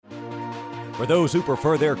For those who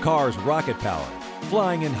prefer their car's rocket power,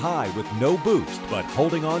 flying in high with no boost but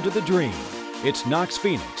holding on to the dream, it's Knox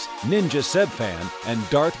Phoenix, Ninja Sebfan, and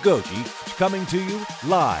Darth Goji coming to you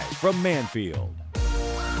live from Manfield.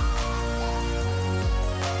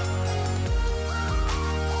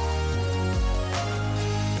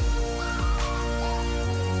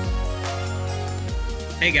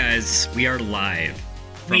 Hey guys, we are live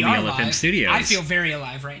from the LFM Studios. I feel very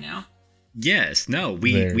alive right now. Yes, no,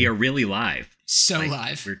 we are really live. So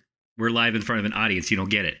live. We're live in front of an audience. You don't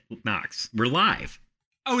get it, Knox. We're live.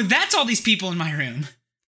 Oh, that's all these people in my room.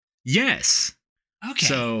 Yes. Okay.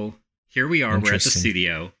 So here we are. We're at the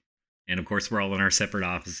studio, and of course we're all in our separate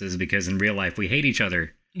offices because in real life we hate each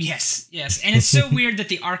other. Yes, and it's so weird that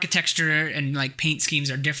the architecture and like paint schemes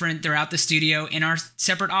are different throughout the studio in our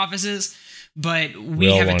separate offices. But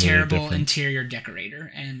we have a terrible interior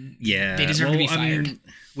decorator, and they deserve to be fired. I mean,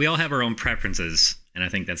 we all have our own preferences, and I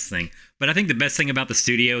think that's the thing. But I think the best thing about the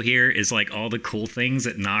studio here is like all the cool things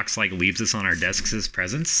that Knox like leaves us on our desks as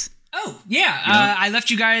presents. Oh yeah, you know? I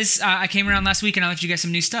left you guys. I came around last week, and I left you guys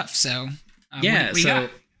some new stuff. So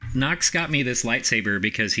what Knox got me this lightsaber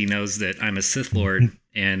because he knows that I'm a Sith Lord,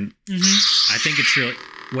 and I think it's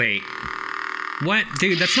really What?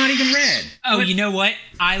 Dude, that's not even red. Oh, what? You know what?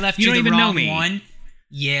 I left you the wrong one.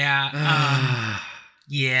 Yeah.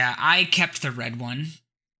 Yeah, I kept the red one.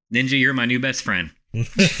 Ninja, you're my new best friend. All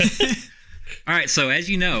right, so as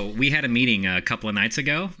you know, we had a meeting a couple of nights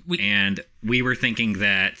ago, and we were thinking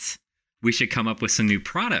that we should come up with some new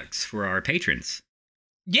products for our patrons.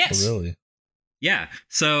 Yes. Oh, really? Yeah.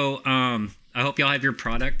 So, I hope y'all have your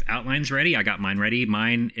product outlines ready. I got mine ready.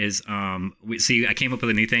 Mine is I came up with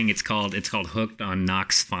a new thing. It's called Hooked on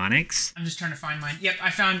Knox Phonics. I'm just trying to find mine. Yep, I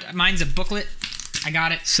found mine's a booklet. I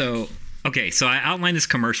got it. So I outlined this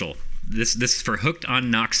commercial. This is for Hooked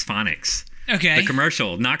on Knox Phonics. Okay. The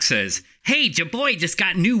commercial, Knox says, "Hey, your boy just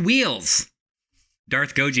got new wheels."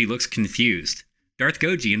 Darth Goji looks confused. Darth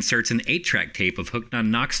Goji inserts an 8-track tape of Hooked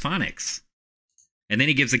on Knox Phonics. And then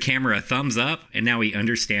he gives the camera a thumbs up, and now he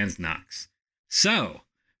understands Knox. So,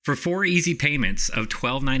 for 4 easy payments of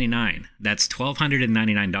 $12.99, that's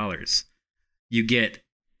 $1,299, you get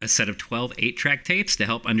a set of 12 8-track tapes to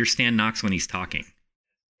help understand Knox when he's talking.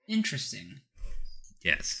 Interesting.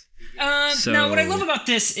 Yes. Now, what I love about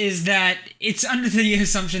this is that it's under the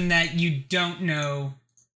assumption that you don't know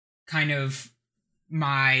kind of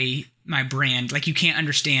my brand. Like, you can't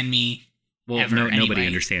understand me. Well, nobody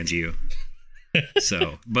understands you.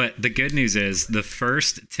 So, but the good news is the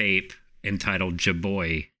first tape entitled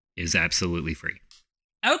Jaboy is absolutely free.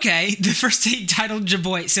 Okay, the first tape titled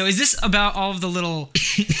Jaboy. So is this about all of the little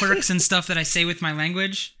quirks and stuff that I say with my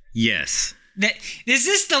language? Yes. Is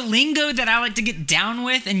this the lingo that I like to get down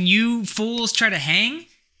with and you fools try to hang?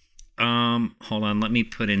 Hold on, let me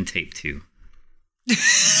put in tape 2.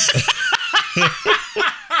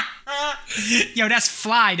 Yo, that's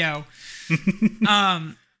fly though.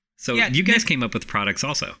 So you guys came up with products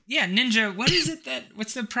also. Yeah, Ninja,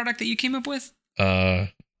 what's the product that you came up with?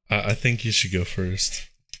 I think you should go first.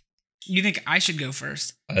 You think I should go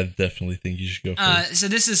first? I definitely think you should go first. So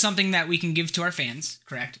this is something that we can give to our fans,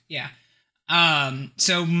 correct? Yeah.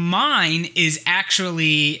 So mine is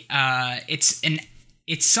actually it's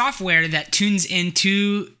software that tunes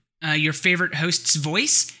into your favorite host's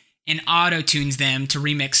voice and auto-tunes them to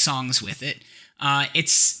remix songs with it.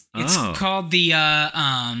 It's called the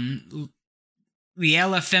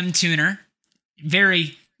LFM Tuner.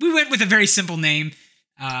 We went with a very simple name.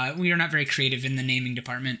 We are not very creative in the naming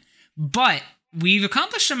department, but we've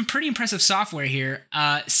accomplished some pretty impressive software here.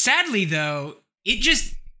 Sadly, though,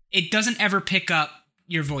 it doesn't ever pick up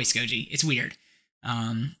your voice, Goji. It's weird.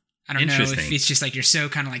 I don't know if it's just like you're so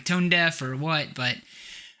kind of like tone deaf or what, but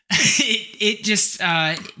it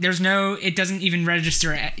doesn't even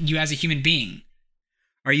register you as a human being.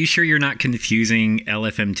 Are you sure you're not confusing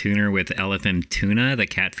LFM Tuner with LFM Tuna, the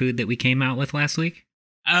cat food that we came out with last week?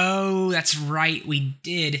 Oh, that's right. We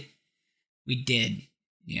did.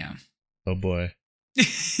 Yeah. Oh boy.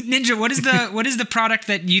 Ninja, what is the product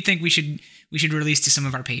that you think we should release to some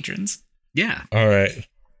of our patrons? Yeah. All right.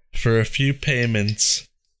 For a few payments,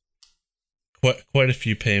 quite a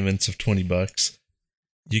few payments of $20,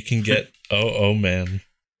 you can get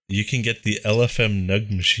you can get the LFM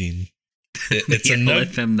Nug Machine. It's a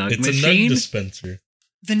nug dispenser.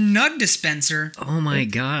 The nug dispenser? Oh my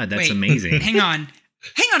god, that's amazing. Hang on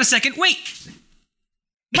a second. Wait.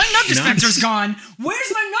 My nug dispenser's gone.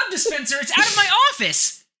 Where's my nug dispenser? It's out of my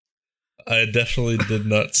office. I definitely did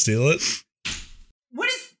not steal it. What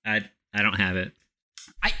is... I don't have it.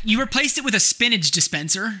 You replaced it with a spinach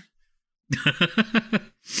dispenser.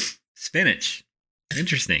 Spinach.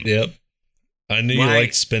 Interesting. Yep. I knew you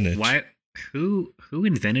liked spinach. Why? Who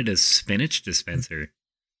invented a spinach dispenser?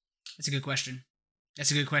 That's a good question.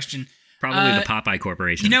 Probably the Popeye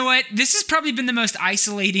Corporation. You know what? This has probably been the most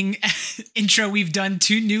isolating intro we've done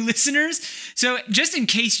to new listeners. So just in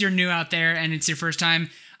case you're new out there and it's your first time,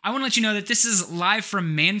 I want to let you know that this is live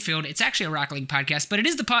from Manfield. It's actually a Rocket League podcast, but it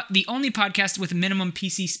is the only podcast with minimum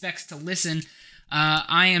PC specs to listen.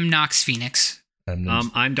 I am Nox Phoenix.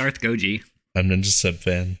 I'm Darth Goji. I'm Ninja Seb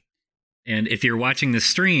Fan. And if you're watching the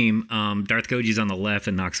stream, Darth Goji's on the left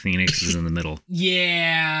and Nox Phoenix is in the middle.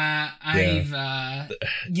 Yeah, I've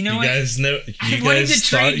you know you what? Guys know, you guys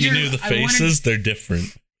thought you knew the faces? They're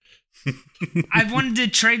different. I wanted to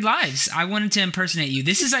trade lives. I wanted to impersonate you.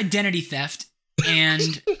 This is identity theft,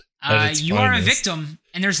 and you are a victim,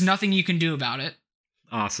 and there's nothing you can do about it.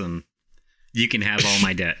 Awesome. You can have all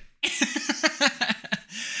my debt.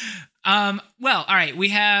 Well, all right. We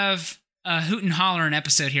have a hoot and hollering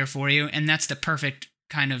episode here for you, and that's the perfect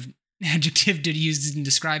kind of adjective to use to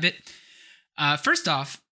describe it. First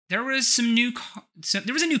off, there was a new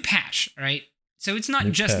patch, right? So it's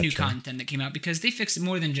not just new content that came out, because they fixed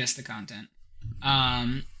more than just the content.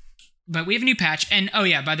 But we have a new patch, and oh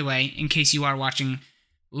yeah, by the way, in case you are watching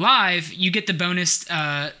live, you get the bonus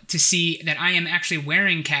to see that I am actually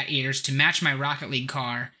wearing cat ears to match my Rocket League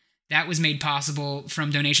car. That was made possible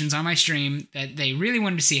from donations on my stream that they really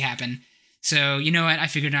wanted to see happen. So, you know what? I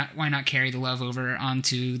figured why not carry the love over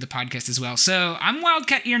onto the podcast as well. So, I'm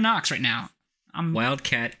Wildcat Ear Nox right now.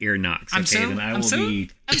 Wildcat Ear Nox. Okay, I'm so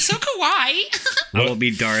kawaii. I will be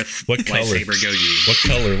Darth What color? Lightsaber Goji.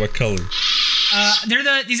 What color?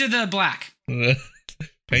 These are the black.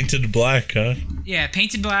 Painted black, huh? Yeah,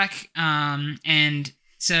 painted black. And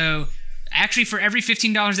so actually for every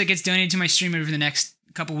 $15 that gets donated to my stream over the next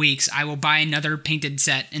couple weeks, I will buy another painted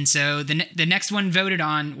set. And so the next one voted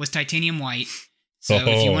on was titanium white. So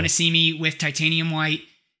if you want to see me with titanium white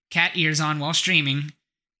cat ears on while streaming,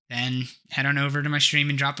 then head on over to my stream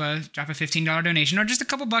and drop a $15 donation, or just a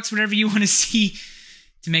couple bucks, whatever you want to see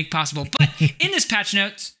to make possible. But in this patch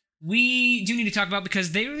notes, we do need to talk about,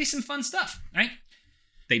 because they released some fun stuff, right?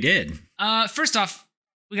 They did. First off,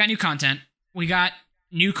 we got new content. We got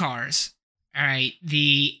new cars. All right.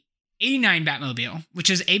 The 89 Batmobile, which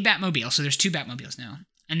is a Batmobile. So there's two Batmobiles now.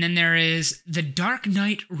 And then there is the Dark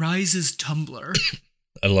Knight Rises Tumbler.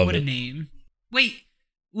 I love it. What a name. Wait,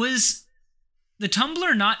 was the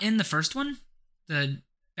Tumbler not in the first one? The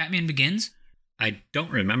Batman Begins? I don't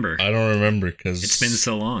remember. I don't remember because it's been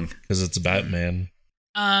so long. Because it's Batman.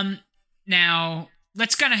 Now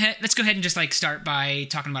let's go ahead and just start by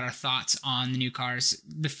talking about our thoughts on the new cars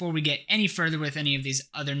before we get any further with any of these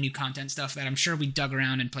other new content stuff that I'm sure we dug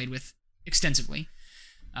around and played with extensively.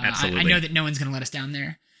 Absolutely. I know that no one's going to let us down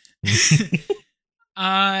there.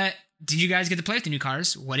 Did you guys get to play with the new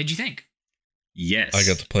cars? What did you think? Yes. I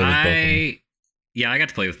got to play with both of them. Yeah, I got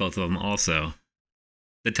to play with both of them also.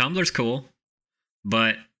 The Tumbler's cool,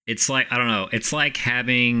 but it's like, I don't know, it's like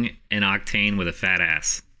having an Octane with a fat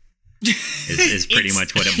ass. is pretty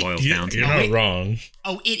much what it boils down to. You're not wrong.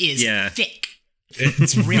 Oh, it is thick.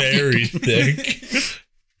 It's very thick.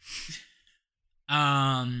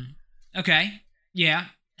 Okay. Yeah.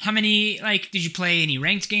 How many, did you play any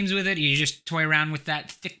ranked games with it? Or you just toy around with that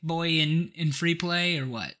thick boy in free play, or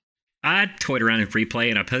what? I toyed around in free play,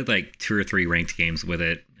 and I played 2 or 3 ranked games with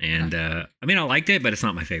it. And, I liked it, but it's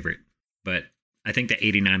not my favorite. But I think the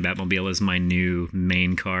 89 Batmobile is my new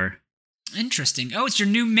main car. Interesting. Oh, it's your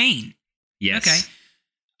new main. Yes. Okay.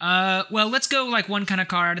 Well, let's go one kind of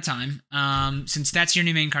car at a time. Since that's your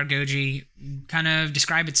new main car, Goji, kind of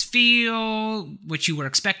describe its feel, what you were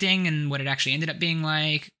expecting, and what it actually ended up being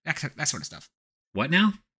like. That sort of stuff. What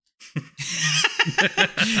now?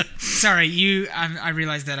 Sorry, I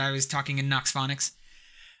realized that I was talking in Nox Phonics.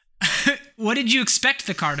 What did you expect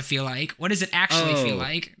the car to feel like? What does it actually feel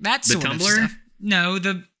like? That sort Tumbler? of stuff. No,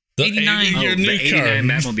 the 89. Your new the car.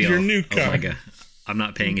 89 Batmobile. Your new car. Oh my god. I'm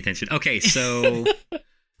not paying attention. Okay, so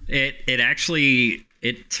it actually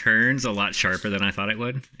turns a lot sharper than I thought it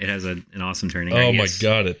would. It has an awesome turning radius. My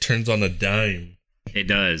god, it turns on a dime. It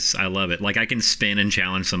does. I love it. I can spin and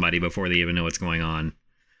challenge somebody before they even know what's going on.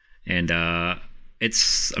 And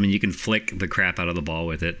you can flick the crap out of the ball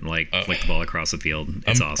with it, flick the ball across the field.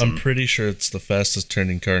 It's awesome. I'm pretty sure it's the fastest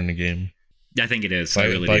turning car in the game. I think it is. I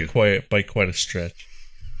really do. By quite a stretch.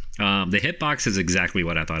 The hitbox is exactly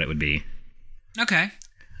what I thought it would be. Okay.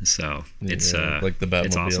 So it's like the Batmobile.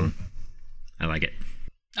 It's awesome. I like it.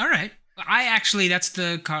 All right. That's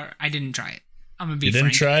the car. I didn't try it. I'm gonna be You frank.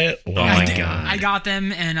 didn't try it? Wow. Oh my god! I got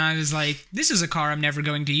them, and I was like, "This is a car I'm never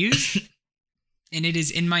going to use," and it is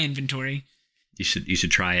in my inventory. You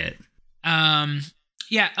should try it.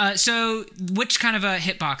 Yeah, so which kind of a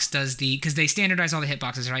hitbox does because they standardize all the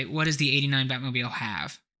hitboxes, right? What does the 89 Batmobile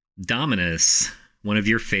have? Dominus, one of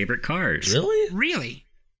your favorite cars. Really? Really?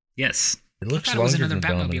 Yes. It I looks thought it was longer another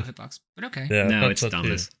than Batmobile Donna. hitbox, but okay. Yeah, No, that's it's up to you.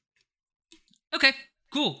 Dominus. Okay,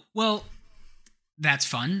 cool. Well, that's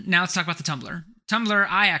fun. Now let's talk about the Tumbler. Tumbler,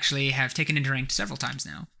 I actually have taken into ranked several times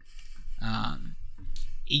now.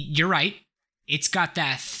 You're right. It's got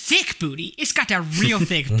that thick booty. It's got that real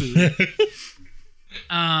thick booty.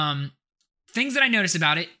 Things that I notice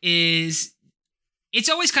about it is it's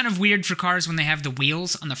always kind of weird for cars when they have the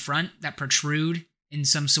wheels on the front that protrude in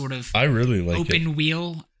some sort of I really like open it.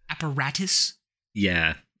 wheel apparatus.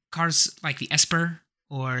 Yeah. Cars like the Esper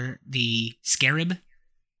or the Scarab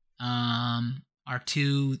are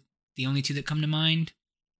the only two that come to mind.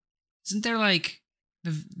 Isn't there like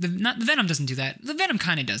the Venom doesn't do that. The Venom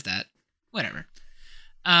kind of does that. Whatever.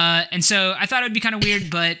 And so I thought it would be kind of weird,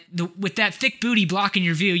 but with that thick booty blocking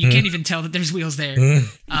your view, you can't even tell that there's wheels there.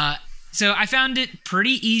 So I found it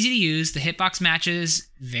pretty easy to use. The hitbox matches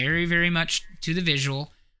very, very much to the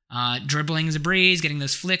visual. Dribbling is a breeze. Getting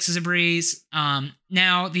those flicks is a breeze.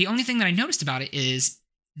 Now, the only thing that I noticed about it is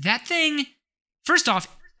that thing, first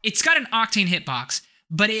off, it's got an Octane hitbox,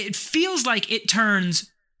 but it feels like it turns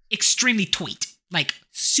extremely toit. Like,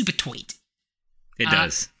 super toit. It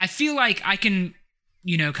does. I feel like I can,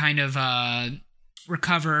 kind of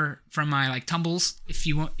recover from my like tumbles, if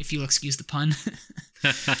you'll excuse the pun.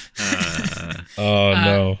 Oh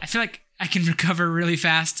no! I feel like I can recover really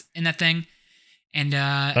fast in that thing, and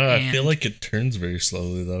I feel like it turns very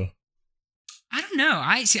slowly though. I don't know.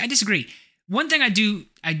 I disagree. One thing I do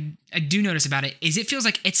notice about it is it feels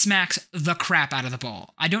like it smacks the crap out of the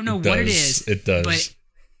ball. I don't know what it is. It does. But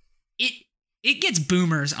it gets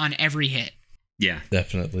boomers on every hit. Yeah.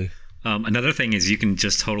 Definitely. Another thing is you can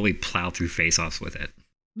just totally plow through face-offs with it.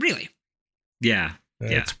 Really? Yeah.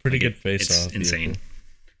 It's a pretty good face-off. It's insane. vehicle.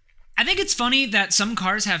 I think it's funny that some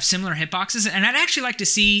cars have similar hitboxes, and I'd actually like to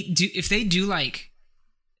see if they do like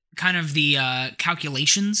kind of the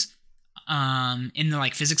calculations in the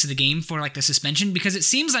like physics of the game for like the suspension, because it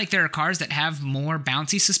seems like there are cars that have more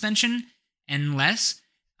bouncy suspension and less,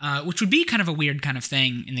 which would be kind of a weird kind of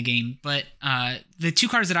thing in the game. But the two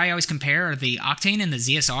cars that I always compare are the Octane and the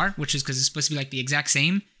ZSR, which is because it's supposed to be like the exact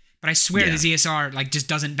same. But I swear the ZSR like just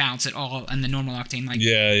doesn't bounce at all, and the normal Octane like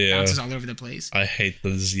bounces all over the place. I hate the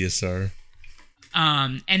ZSR.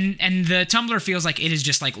 And the Tumbler feels like it is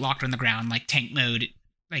just like locked on the ground, like tank mode,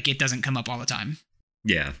 like it doesn't come up all the time.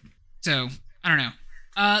 Yeah. So I don't know.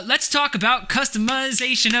 Let's talk about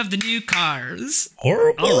customization of the new cars.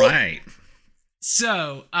 Horrible. All right.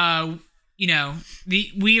 So,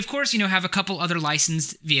 we of course, have a couple other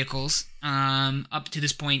licensed vehicles. Up to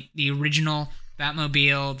this point, the original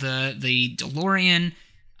Batmobile, the DeLorean,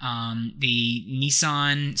 the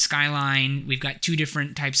Nissan Skyline. We've got two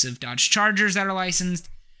different types of Dodge Chargers that are licensed.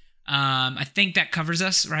 I think that covers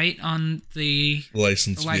us, right, on the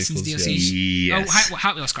licensed vehicles, DLCs. DLCs. Yes. Oh,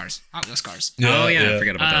 Hot Wheels cars. Oh, yeah. I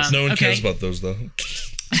forgot about those. No one cares okay. about those though.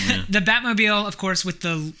 The Batmobile, of course, with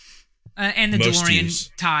the and the Most DeLorean use.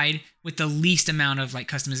 tied with the least amount of like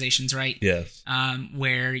customizations, right? Yes.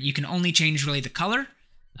 Where you can only change really the color,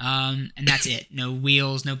 and that's it. No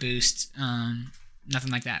wheels, no boost,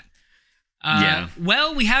 nothing like that. Yeah.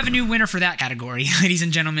 Well, we have a new winner for that category, ladies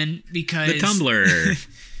and gentlemen, because The Tumbler.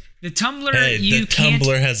 the Tumbler, Hey, you the can't.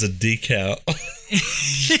 Tumbler has a decal.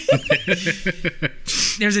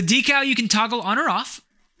 There's a decal you can toggle on or off,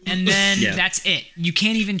 and then Yeah. that's it. You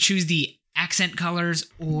can't even choose the accent colors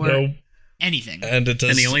or Nope. anything. And it does.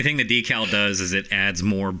 And the only thing the decal does is it adds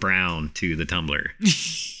more brown to the Tumbler.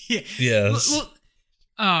 Yes.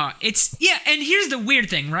 It's and here's the weird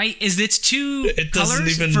thing, right? Is its two It doesn't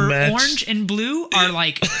colors even for match. orange and blue are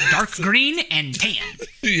like dark green and tan.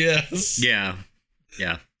 Yes. Yeah.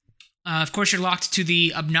 Yeah. Of course, you're locked to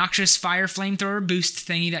the obnoxious fire flamethrower boost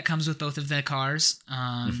thingy that comes with both of the cars.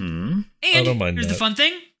 And I don't mind here's the that. fun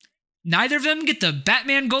thing: neither of them get the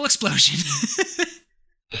Batman goal explosion.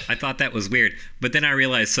 I thought that was weird. But then I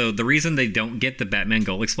realized, so the reason they don't get the Batman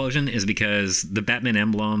goal explosion is because the Batman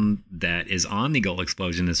emblem that is on the goal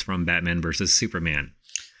explosion is from Batman versus Superman.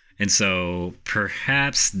 And so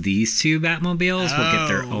perhaps these two Batmobiles will get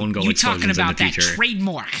their own goal You explosions talking about in the that future.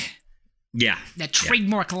 trademark? Yeah. That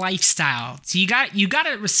trademark lifestyle. So you got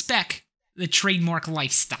to respect the trademark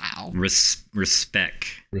lifestyle. Respect.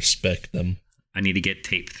 Respect them. I need to get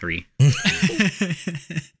tape 3.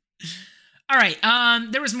 All right.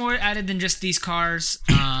 There was more added than just these cars.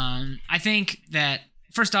 I think that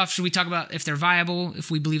first off, should we talk about if they're viable?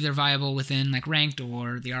 If we believe they're viable within like ranked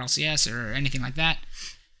or the RLCS or anything like that?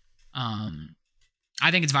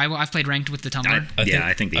 I think it's viable. I've played ranked with the Tumbler.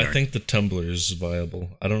 I think they are. I think the Tumbler is viable.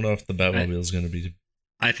 I don't know if the Batmobile is going to be.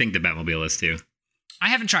 I think the Batmobile is too. I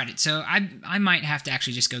haven't tried it, so I might have to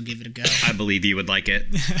actually just go give it a go. I believe you would like it.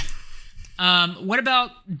 What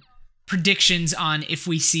about predictions on if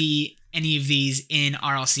we see any of these in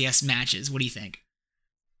RLCS matches? What do you think?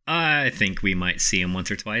 I think we might see them once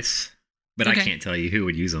or twice, but I can't tell you who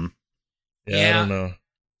would use them. Yeah, I don't know.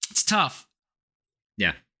 It's tough.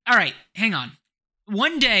 Yeah. All right, hang on.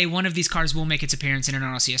 One day, one of these cars will make its appearance in an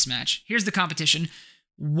RLCS match. Here's the competition.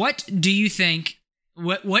 What do you think?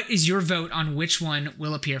 What is your vote on which one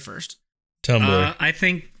will appear first? Tumbler. I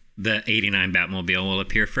think the 89 Batmobile will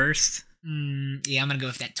appear first. Yeah, I'm going to go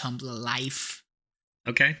with that Tumbler Life.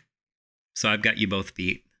 Okay. So I've got you both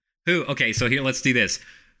beat. Who? Okay, so here, let's do this.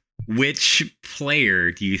 Which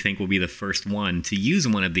player do you think will be the first one to use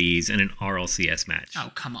one of these in an RLCS match?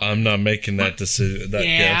 Oh, come on. I'm not making that decision.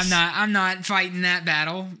 Guess. I'm not fighting that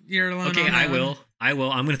battle. You're alone. Okay, on that I will. one.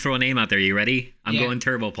 I'm going to throw a name out there. You ready? I'm going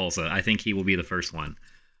Turbo Pulsa. I think he will be the first one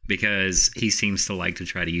because he seems to like to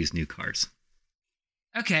try to use new cars.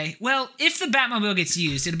 Okay, well, if the Batmobile gets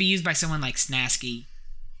used, it'll be used by someone like Snasky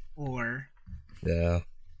or... Yeah.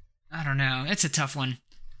 I don't know. It's a tough one.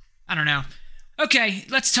 I don't know. Okay,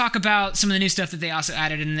 let's talk about some of the new stuff that they also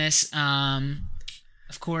added in this.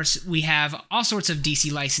 Of course, we have all sorts of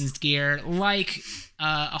DC licensed gear, like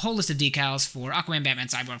a whole list of decals for Aquaman, Batman,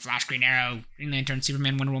 Cyborg, Flash, Green Arrow, Green Lantern,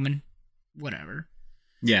 Superman, Wonder Woman, whatever.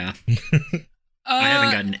 Yeah. I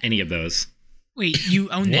haven't gotten any of those. Wait, you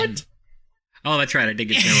own them? Oh, that's right. I did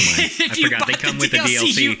get. Never mind. I forgot they come with the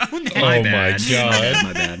DLC. You own them. Oh my god!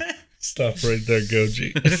 My bad. Stop right there,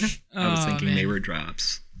 Goji. I was thinking they were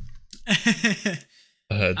drops.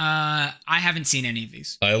 I haven't seen any of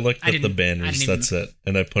these. I looked at the banners. That's it,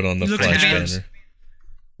 and I put on the Flash banner.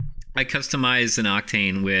 I customized an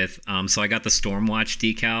Octane with, so I got the Stormwatch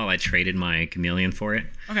decal. I traded my Chameleon for it.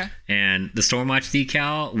 Okay. And the Stormwatch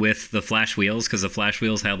decal with the Flash wheels, because the Flash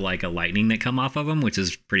wheels have like a lightning that come off of them, which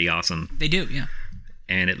is pretty awesome. They do, yeah.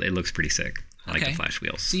 And it looks pretty sick. I like the Flash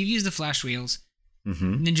wheels. So you've used the Flash wheels.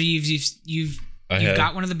 Mm-hmm. Ninja, you've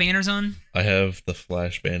got one of the banners on? I have the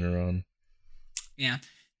Flash banner on. Yeah.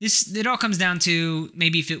 It all comes down to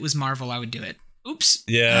maybe if it was Marvel, I would do it. Oops.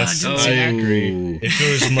 Yes, I agree. If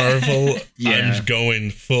it was Marvel, I'm going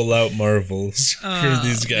full out Marvel. Screw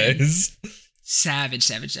these guys. Man.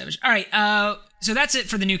 Savage. All right, so that's it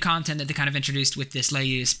for the new content that they kind of introduced with this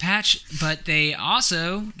latest patch, but they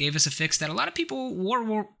also gave us a fix that a lot of people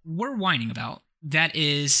were whining about. That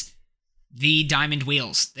is the diamond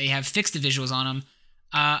wheels. They have fixed the visuals on them.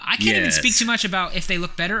 I can't even speak too much about if they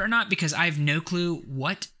look better or not because I have no clue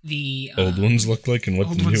what the old ones look like and what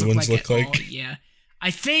the new ones look like. Yeah,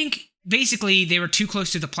 I think basically they were too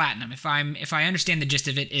close to the platinum. If I understand the gist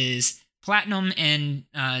of it, is platinum and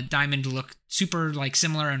diamond look super like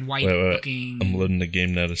similar and white looking. I'm loading the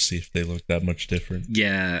game now to see if they look that much different.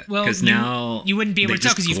 Yeah, because now you wouldn't be able to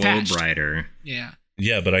tell because you've patched. Brighter. Yeah.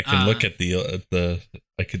 Yeah, but I can look at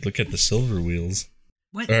I could look at the silver wheels.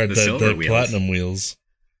 What? Or the platinum wheels.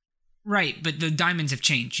 Right, but the diamonds have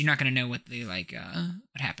changed. You're not going to know what they what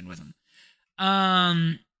happened with them.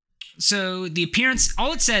 So the appearance,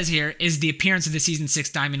 all it says here is the appearance of the season 6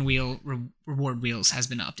 diamond wheel reward wheels has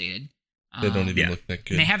been updated. They don't even look that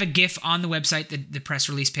good. And they have a GIF on the website, the press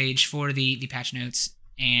release page for the patch notes,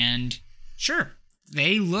 and sure,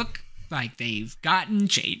 they look like they've gotten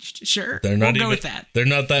changed. Sure, we'll go with that. They're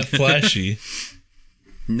not that flashy.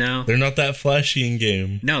 No, they're not that flashy in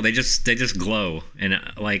game. No, they just glow, and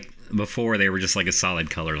like before they were just like a solid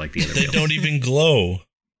color like the other. They don't even glow.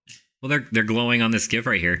 Well, they're glowing on this GIF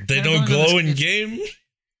right here. They don't glow in game.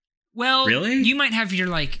 Well, really? You might have your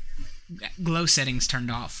like glow settings turned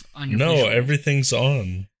off on your. No, visual. Everything's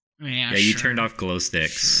on. Yeah, you turned off glow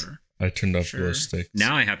sticks. Sure. I turned off glow sticks.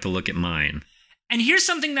 Now I have to look at mine. And here's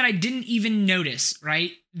something that I didn't even notice.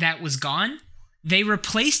 Right, that was gone. They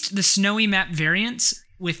replaced the snowy map variants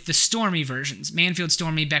with the Stormy versions. Manfield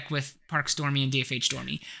Stormy, Beckwith Park Stormy, and DFH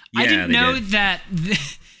Stormy. Yeah, I didn't know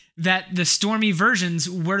that the Stormy versions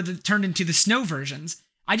were turned into the Snow versions.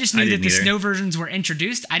 I just knew that the Snow versions were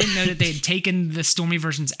introduced. I didn't know that they had taken the Stormy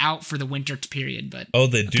versions out for the winter period. But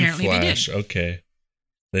they do flash. Okay,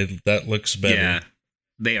 that looks better. Yeah,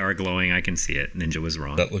 they are glowing. I can see it. Ninja was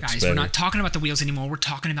wrong. That looks better. We're not talking about the wheels anymore. We're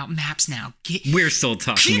talking about maps now. We're still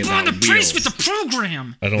talking about wheels. Keep on the pace with the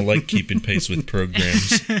program. I don't like keeping pace with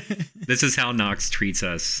programs. This is how Nox treats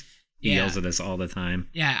us. He yells at us all the time.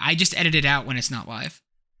 Yeah, I just edit it out when it's not live.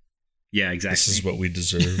 Yeah, exactly. This is what we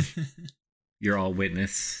deserve. You're all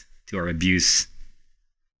witness to our abuse.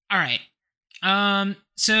 All right.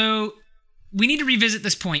 So we need to revisit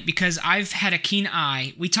this point because I've had a keen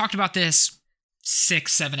eye. We talked about this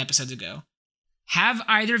 6-7 episodes ago. Have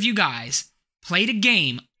either of you guys played a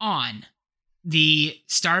game on the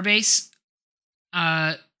Starbase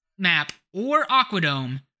map or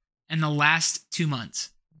Aquadome in the last 2 months?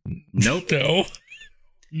 Nope.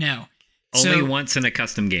 No. Only once in a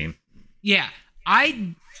custom game. Yeah.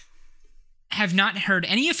 I have not heard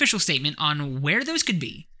any official statement on where those could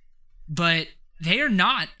be, but they are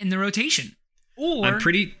not in the rotation. Or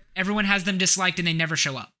everyone has them disliked and they never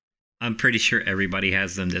show up. I'm pretty sure everybody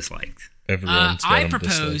has them disliked. Everyone's got I them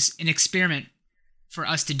propose disliked. an experiment for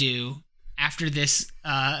us to do after this,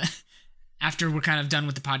 after we're kind of done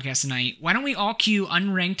with the podcast tonight. Why don't we all queue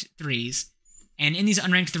unranked 3s, and in these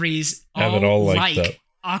unranked 3s, Have it all like that.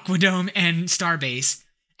 Aquadome and Starbase,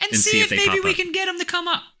 and see if they maybe pop we up. can get them to come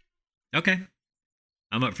up. Okay.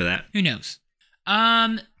 I'm up for that. Who knows?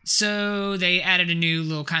 So they added a new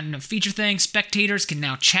little kind of feature thing. Spectators can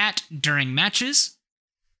now chat during matches.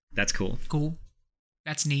 That's cool. Cool.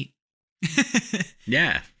 That's neat.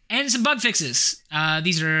 Yeah. And some bug fixes.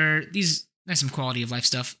 There's some quality of life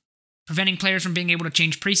stuff. Preventing players from being able to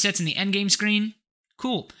change presets in the endgame screen.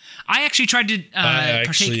 Cool. I actually tried to I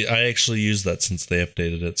actually used that since they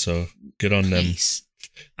updated it, so good on them. Nice.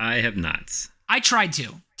 I have not. I tried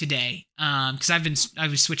to today because I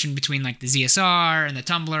was switching between like the ZSR and the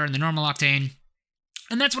Tumbler and the normal Octane,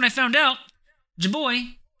 and that's when I found out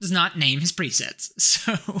Jaboy does not name his presets.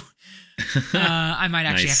 So I might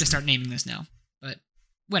actually Nice. have to start naming this now, but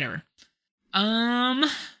whatever.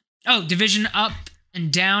 Division up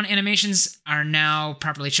and down animations are now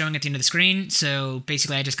properly showing at the end of the screen. So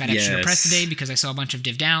basically, I just got extra depressed today because I saw a bunch of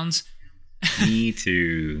div downs. Me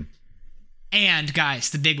too. And guys,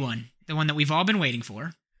 the big one, the one that we've all been waiting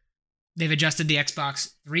for. They've adjusted the Xbox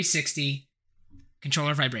 360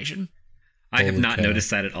 controller vibration. I have Holy not cow. noticed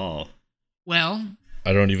that at all. Well,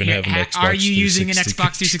 I don't even have an Xbox 360. are you using an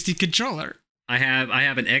Xbox 360 controller? I have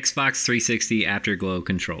an Xbox 360 Afterglow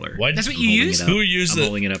controller. Why? That's what you I'm holding use? it up. Who uses I'm it?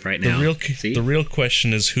 holding it up right now. See? The real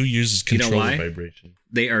question is who uses You know controller why? vibration?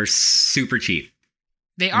 They are super cheap.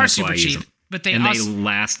 They are That's why super I use cheap, them. but they And also... they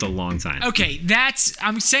last a long time. Okay,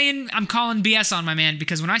 I'm calling BS on my man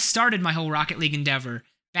because when I started my whole Rocket League endeavor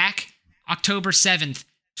back October 7th,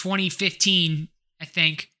 2015, I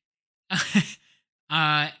think,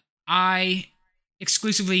 I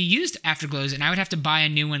exclusively used Afterglows, and I would have to buy a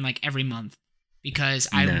new one like every month because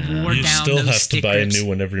I wore You down still those have stick to buy grips. a new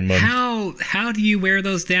one every month. How do you wear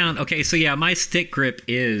those down? Okay, so yeah, my stick grip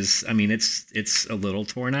is, I mean, it's a little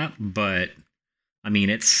torn up, but I mean,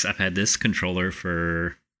 I've had this controller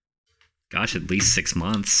for, gosh, at least 6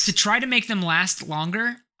 months. To try to make them last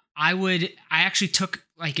longer, I actually took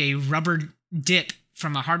like a rubber dip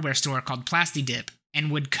from a hardware store called Plasti Dip and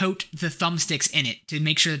would coat the thumbsticks in it to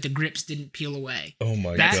make sure that the grips didn't peel away. Oh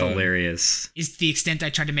my That's god! Hilarious. Is the extent I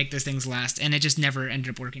tried to make those things last, and it just never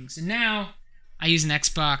ended up working. So now I use an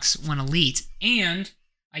Xbox One Elite, and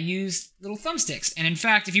I use little thumbsticks. And in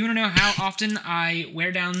fact, if you want to know how often I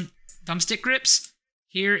wear down thumbstick grips,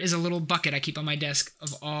 here is a little bucket I keep on my desk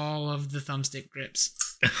of all of the thumbstick grips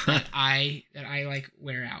that I like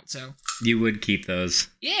wear out. So You would keep those.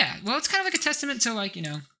 yeah, well, it's kind of like a testament to like, you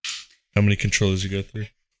know, How many controllers you go through?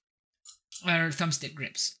 or thumbstick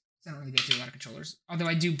grips. I don't really go through a lot of controllers, although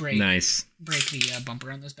I do break Nice. the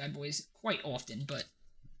bumper on those bad boys quite often, but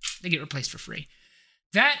they get replaced for free.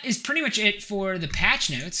 That is pretty much it for the patch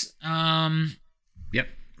notes. Yep.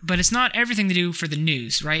 But it's not everything to do for the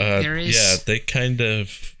news, right? Yeah, they kind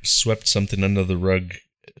of swept something under the rug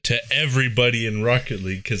to everybody in Rocket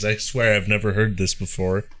League because I swear I've never heard this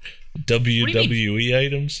before. WWE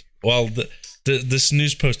items. Well, this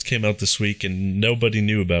news post came out this week and nobody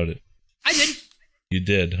knew about it. I did. You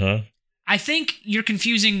did, huh? I think you're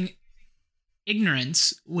confusing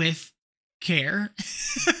ignorance with care.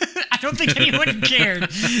 I don't think anyone cared.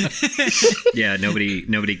 Yeah,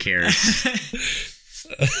 nobody cares.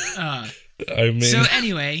 I mean, So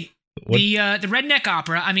anyway, What- the Redneck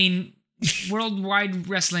Opera, I mean, worldwide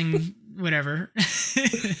wrestling, whatever.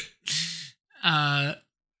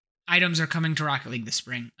 Items are coming to Rocket League this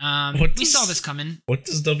spring. We saw this coming. what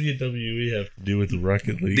does WWE have to do with the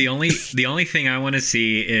Rocket League? The only thing I want to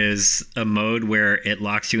see is a mode where it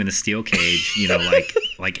locks you in a steel cage. You know,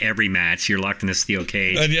 like every match, you're locked in a steel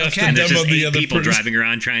cage. and you have Okay. to And there's demo just the 8 other people person. driving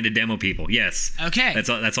around trying to demo people. Yes. Okay. That's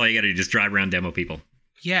all you got to do. Just drive around, demo people.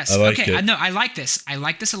 Yes. I like Okay. it. No, I like this. I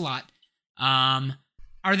like this a lot.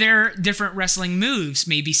 Are there different wrestling moves,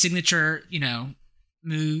 maybe signature, you know,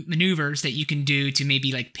 maneuvers that you can do to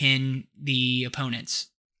maybe like pin the opponents?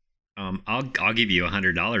 I'll give you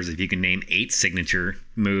 $100 if you can name 8 signature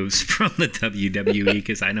moves from the WWE,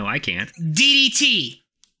 because I know I can't. DDT,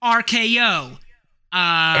 RKO.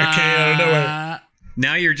 RKO nowhere.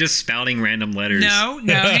 Now you're just spouting random letters. No,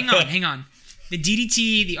 hang on. The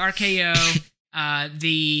DDT, the RKO,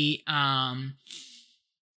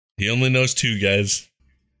 He only knows 2 guys.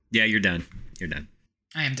 Yeah, you're done.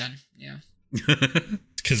 I am done. Yeah.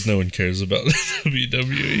 Because no one cares about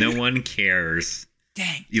WWE. No one cares.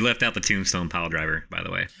 Dang. You left out the Tombstone Pile Driver, by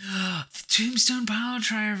the way. The Tombstone Pile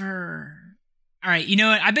Driver. All right, you know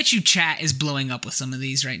what? I bet you chat is blowing up with some of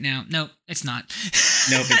these right now. Nope, it's not.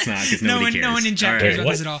 Nope, it's not, because nobody cares. No one in chat All cares right.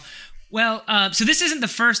 about this at all. Well, so this isn't the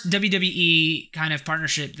first WWE kind of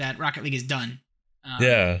partnership that Rocket League has done.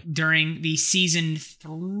 Yeah. During the season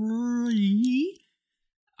 3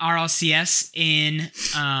 RLCS in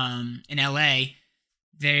LA,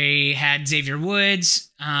 they had Xavier Woods,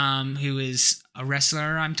 who is a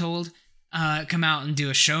wrestler, I'm told, come out and do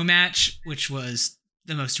a show match, which was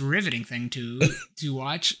the most riveting thing to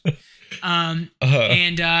watch. And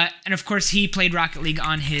of course he played Rocket League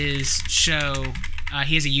on his show.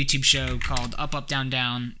 He has a YouTube show called Up Up Down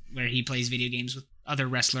Down, where he plays video games with other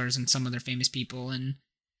wrestlers and some other famous people and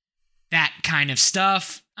that kind of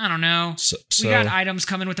stuff. I don't know. We got items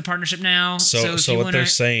coming with the partnership now. So what they're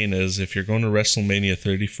saying is, if you're going to WrestleMania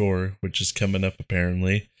 34, which is coming up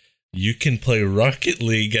apparently, you can play Rocket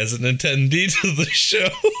League as an attendee to the show.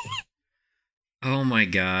 Oh my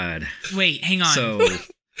god. Wait, hang on. So,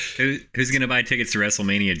 who's going to buy tickets to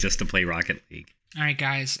WrestleMania just to play Rocket League? All right,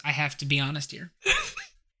 guys, I have to be honest here.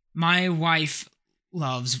 My wife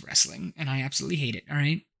loves wrestling, and I absolutely hate it, all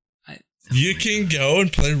right? You can go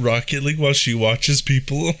and play Rocket League while she watches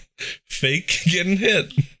people fake getting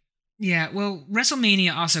hit. Yeah, well,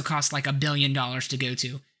 WrestleMania also costs like $1 billion to go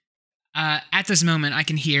to. At this moment, I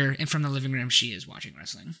can hear from the living room she is watching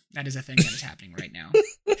wrestling. That is a thing that is happening right now.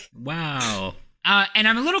 Wow. And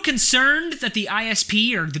I'm a little concerned that the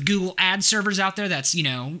ISP or the Google ad servers out there that's,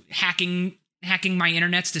 hacking my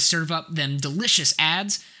internets to serve up them delicious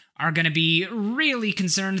ads are going to be really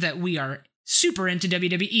concerned that we are super into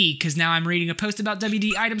WWE, because now I'm reading a post about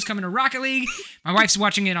WD items coming to Rocket League. My wife's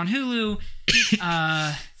watching it on Hulu.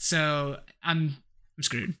 So I'm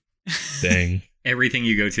screwed. Dang. Everything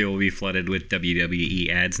you go to will be flooded with WWE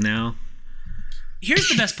ads now. Here's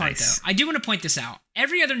the best part, Nice. though. I do want to point this out.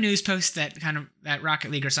 Every other news post that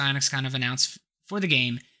Rocket League or Psyonix kind of announce for the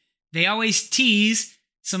game, they always tease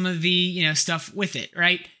some of the, stuff with it,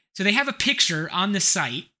 right? So they have a picture on the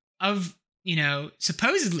site of,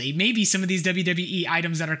 supposedly maybe some of these WWE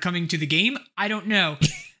items that are coming to the game. I don't know.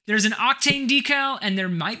 There's an Octane decal, and there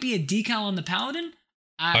might be a decal on the Paladin.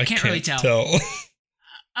 I can't really tell.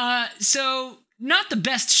 So not the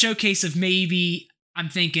best showcase of maybe I'm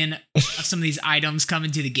thinking of some of these items coming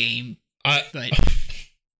to the game. But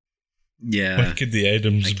Yeah. What could the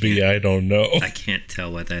items be? I don't know. I can't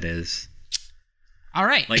tell what that is. All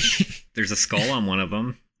right. Like, there's a skull on one of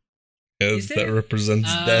them. Is That there?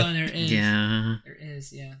 represents death. There is. Yeah. There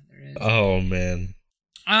is. Yeah, there is. Oh, man.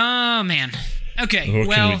 Oh man. Okay.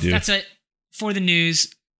 What can we do? That's it for the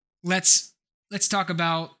news. Let's talk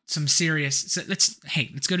about some serious. So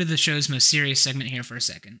let's go to the show's most serious segment here for a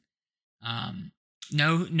second.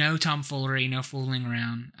 No tomfoolery, no fooling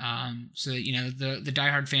around. So that, the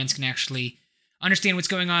diehard fans can actually understand what's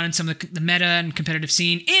going on in some of the meta and competitive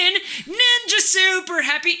scene in Ninja Super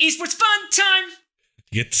Happy Esports Fun Time.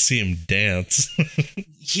 You get to see him dance.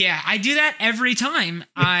 Yeah, I do that every time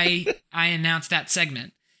I announce that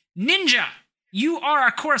segment. Ninja, you are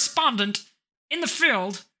our correspondent in the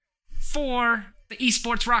field for the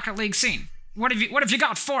Esports Rocket League scene. What have you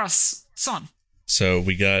got for us, son? So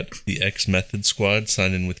we got the X Method squad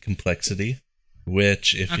signed in with Complexity,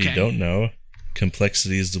 which, if you Okay. don't know,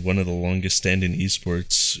 Complexity is one of the longest standing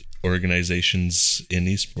esports organizations in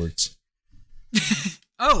esports.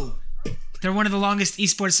 Oh, they're one of the longest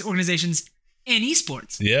esports organizations in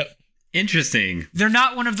esports. Yep. Interesting. They're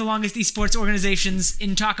not one of the longest esports organizations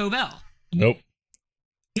in Taco Bell. Nope.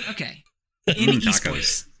 Okay. In Tacos.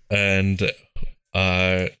 esports. And you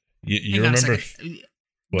Hang on a remember second.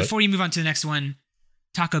 what? Before you move on to the next one,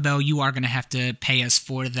 Taco Bell, you are going to have to pay us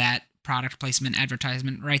for that product placement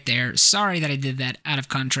advertisement right there. Sorry that I did that out of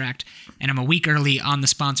contract, and I'm a week early on the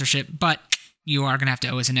sponsorship, but you are going to have to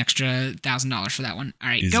owe us an extra $1,000 for that one. All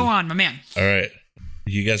right, Easy. go on, my man. All right.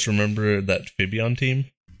 You guys remember that Fibion team?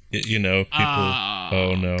 People.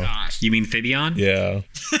 Oh no. Gosh. You mean Fibion? Yeah.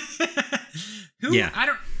 Who? Yeah.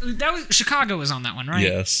 That was Chicago was on that one, right?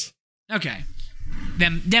 Yes. Okay.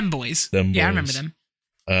 Them boys. Them Yeah, I boys. remember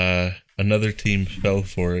them. Another team fell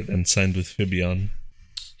for it and signed with Fibion.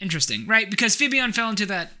 Interesting, right? Because Fibion fell into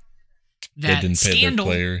that that didn't pay scandal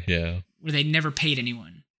their player. Yeah. where they never paid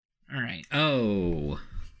anyone. All right, Oh.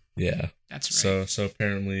 Yeah. that's right. So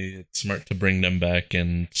apparently it's smart to bring them back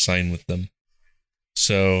and sign with them.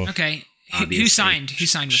 So Okay, Obviously. who signed? Who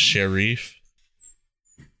signed with them? Sharif.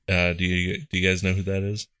 Do you guys know who that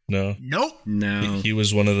is? No. Nope. No. He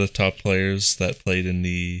was one of the top players that played in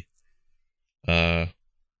the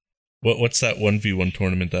what's that 1v1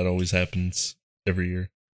 tournament that always happens every year?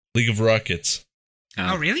 League of Rockets.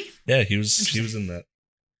 Oh, really? Yeah, he was in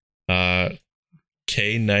that.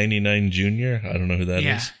 K99 Jr. I don't know who that is.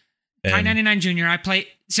 Yeah. And- Kai99 Jr. I play.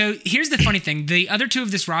 So here's the funny thing: the other two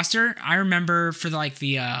of this roster, I remember for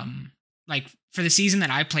for the season that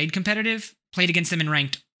I played competitive, played against them and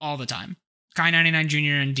ranked all the time. Kai99 Jr.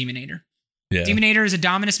 and Demonator. Yeah. Demonator is a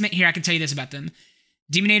Dominus man. Here, I can tell you this about them.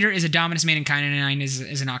 Demonator is a Dominus man, and Kai99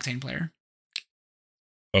 is an Octane player.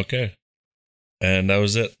 Okay. And that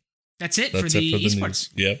was it. That's it That's for the esports. news.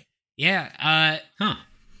 Yep. Yeah. Huh.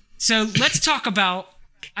 So let's talk about.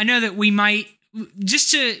 I know that we might,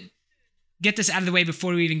 just to get this out of the way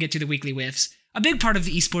before we even get to the weekly whiffs, a big part of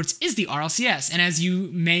the esports is the RLCS. And as you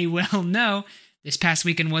may well know, this past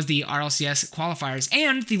weekend was the RLCS qualifiers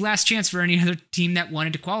and the last chance for any other team that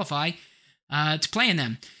wanted to qualify to play in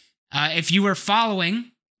them. If you were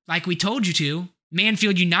following, like we told you to,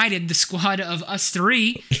 Manfield United, the squad of us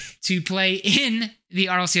three, to play in the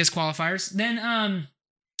RLCS qualifiers, then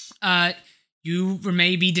you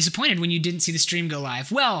may be disappointed when you didn't see the stream go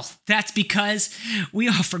live. Well, that's because we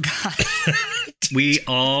all forgot. We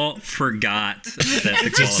all forgot that the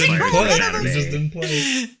Just didn't qualifiers were play. Saturday. Just didn't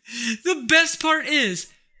play. The best part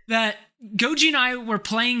is that Goji and I were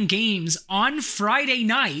playing games on Friday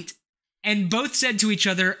night and both said to each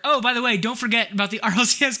other, oh, by the way, don't forget about the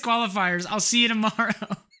RLCS qualifiers. I'll see you tomorrow.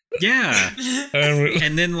 Yeah.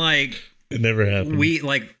 And then it never happened.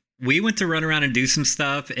 we went to run around and do some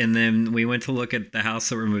stuff, and then we went to look at the house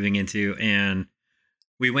that we're moving into, and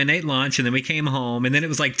we went and ate lunch, and then we came home, and then it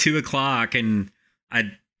was like 2:00, and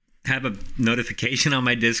I have a notification on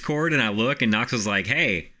my Discord, and I look, and Knox was like,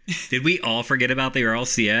 hey, did we all forget about the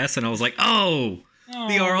RLCS? And I was like, the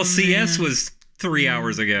RLCS was 3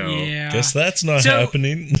 hours ago. Yeah. Guess that's not So-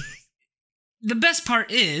 happening. The best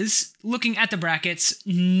part is, looking at the brackets,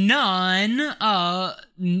 none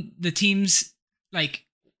the teams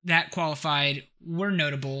that qualified were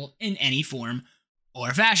notable in any form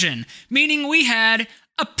or fashion, meaning we had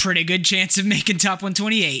a pretty good chance of making top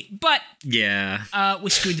 128, but Yeah.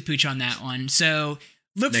 we screwed the pooch on that one. So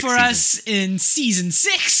look Next for us in season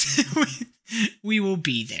 6. We will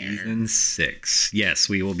be there. Season 6. Yes,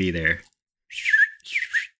 we will be there.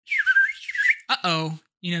 Uh-oh.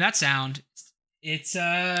 You know that sound. It's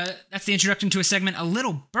that's the introduction to a segment A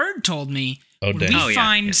Little Bird Told Me. Oh, When damn. we Oh, yeah,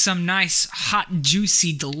 find yeah. some nice, hot,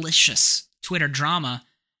 juicy, delicious Twitter drama,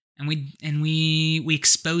 and we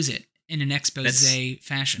expose it in an expose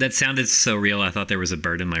fashion. That sounded so real. I thought there was a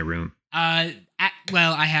bird in my room.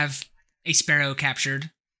 Well, I have a sparrow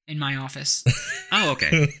captured in my office. Oh,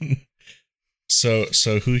 okay. So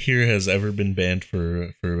who here has ever been banned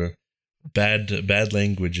for bad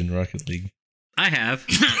language in Rocket League? I have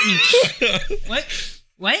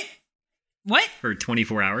What? for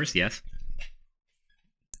 24 hours. Yes.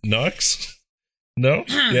 Nox? No?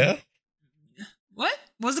 Yeah? What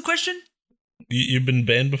was the question? You've been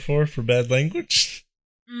banned before for bad language?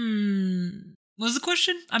 What was the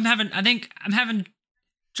question? I think I'm having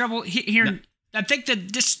trouble hearing. No. I think the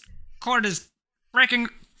Discord is breaking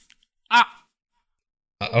up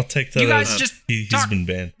I'll take that You guys as just he's talk. been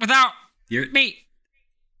banned. without You're me.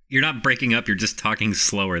 you're not breaking up. You're just talking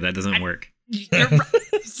slower. That doesn't work. You're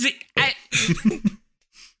see,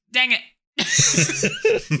 dang it.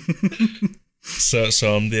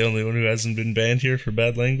 So I'm the only one who hasn't been banned here for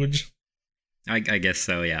bad language? I guess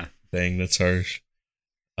so. Yeah. Dang, that's harsh.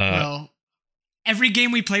 Well, every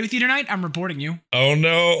game we play with you tonight, I'm reporting you. Oh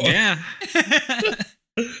no. Yeah.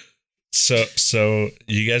 So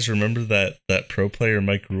you guys remember that pro player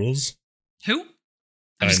Mike Rules? Who?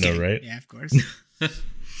 I just know, kidding. right? Yeah, of course.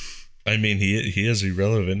 I mean, he is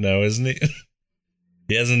irrelevant now, isn't he?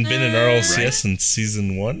 He hasn't been in RLCS Right. since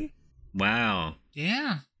season 1. Wow.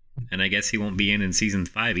 Yeah, And I guess he won't be in season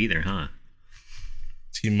 5 either, huh?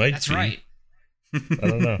 He might that's be. right. I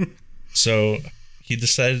don't know. So he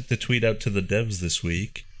decided to tweet out to the devs this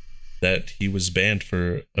week that he was banned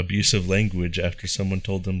for abusive language after someone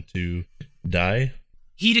told him to die.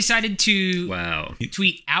 He decided to Wow.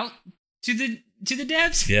 tweet out to the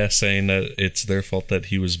devs. Yeah, saying that it's their fault that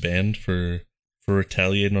he was banned for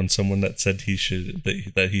retaliating on someone that said he should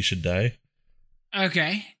die.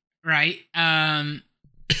 Okay, right.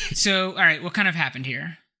 So, all right, what kind of happened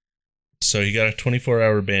here? So he got a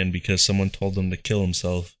 24-hour ban because someone told him to kill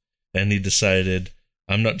himself, and he decided,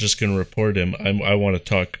 I'm not just going to report him. I want to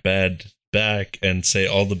talk bad back and say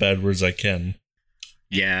all the bad words I can.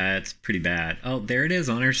 Yeah, it's pretty bad. Oh, there it is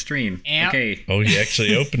on our stream. Yep. Okay. Oh, he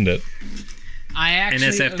actually opened it. I actually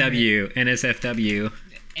NSFW.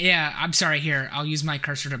 Yeah, I'm sorry. Here, I'll use my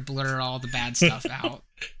cursor to blur all the bad stuff out.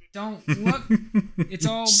 Don't look. It's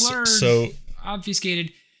all blurred. So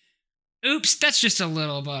obfuscated. Oops, that's just a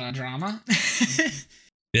little bit of drama.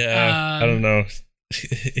 yeah, I don't know.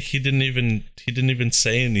 He didn't even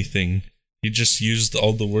say anything. He just used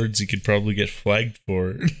all the words he could probably get flagged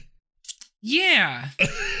for. Yeah.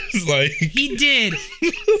 Like He did.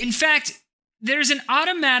 In fact, there's an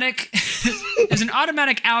automatic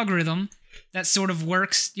algorithm that sort of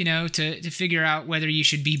works, to figure out whether you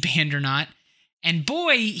should be banned or not. And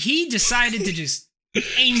boy, he decided to just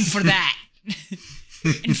aim for that.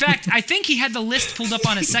 In fact, I think he had the list pulled up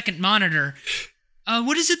on a second monitor.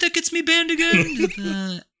 What is it that gets me banned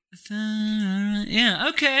again? Yeah,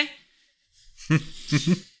 okay.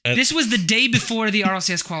 This was the day before the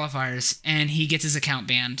RLCS qualifiers, and he gets his account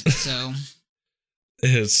banned, so...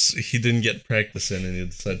 he didn't get practice in, and he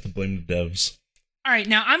decided to blame the devs. Alright,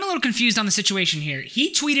 now I'm a little confused on the situation here.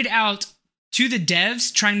 He tweeted out to the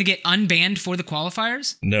devs trying to get unbanned for the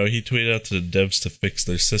qualifiers? No, he tweeted out to the devs to fix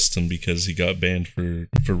their system because he got banned for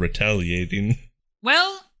retaliating.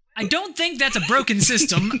 Well, I don't think that's a broken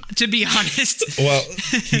system, to be honest. Well,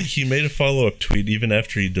 he made a follow-up tweet even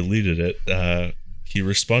after he deleted it. He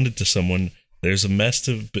responded to someone, there's a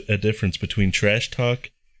massive difference between trash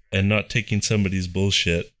talk and not taking somebody's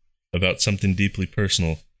bullshit about something deeply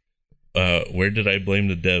personal. Where did I blame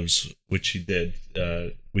the devs? Which he did.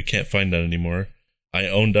 We can't find that anymore. I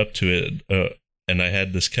owned up to it, and I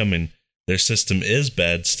had this coming. Their system is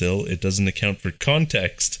bad still. It doesn't account for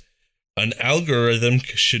context. An algorithm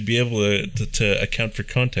should be able to account for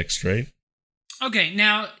context, right? Okay,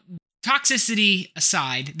 now, toxicity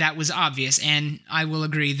aside, that was obvious, and I will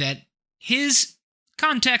agree that his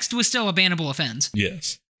context was still a bannable offense.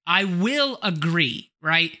 Yes. I will agree,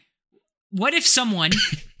 right? What if someone,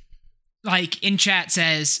 like, in chat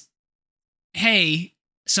says, hey,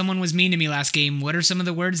 someone was mean to me last game, what are some of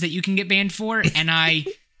the words that you can get banned for? And I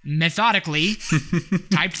methodically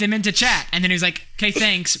typed them into chat, and then he was like, okay,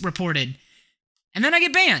 thanks, reported. And then I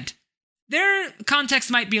get banned. Their context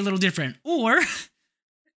might be a little different. Or,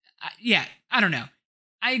 yeah, I don't know.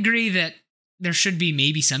 I agree that there should be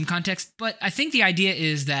maybe some context, but I think the idea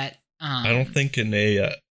is that... I don't think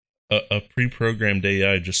a pre-programmed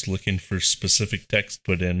AI just looking for specific text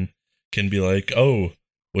put in can be like, oh,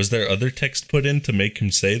 was there other text put in to make him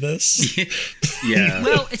say this? Yeah.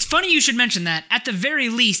 Well, it's funny you should mention that. At the very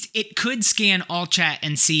least, it could scan all chat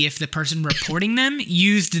and see if the person reporting them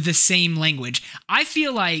used the same language. I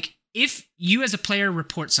feel like if you as a player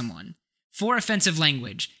report someone for offensive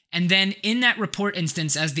language, and then in that report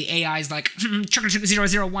instance, as the AI is like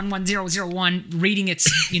 00111001 reading its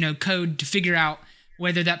code to figure out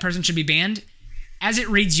whether that person should be banned, as it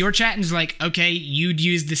reads your chat and is like, okay, you'd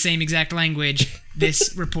used the same exact language,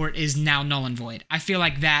 this report is now null and void. I feel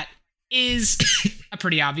like that is a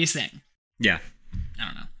pretty obvious thing. Yeah. I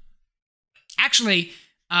don't know. Actually,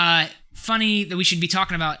 funny that we should be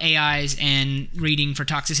talking about AIs and reading for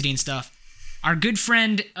toxicity and stuff. Our good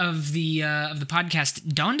friend of the podcast,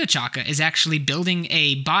 Donda Chaka, is actually building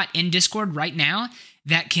a bot in Discord right now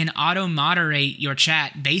that can auto-moderate your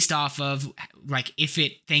chat based off of, like, if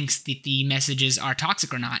it thinks that the messages are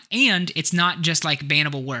toxic or not. And it's not just, like,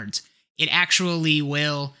 bannable words. It actually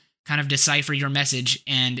will kind of decipher your message.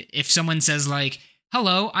 And if someone says, like,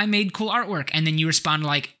 hello, I made cool artwork, and then you respond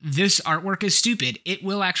like, this artwork is stupid, it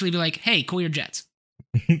will actually be like, hey, cool your jets.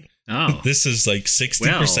 Oh. This is, like,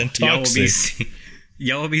 60% toxic.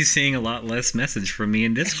 Y'all will be seeing a lot less message from me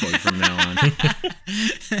in Discord from now on.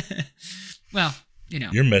 Well...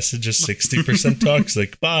 Your message is 60%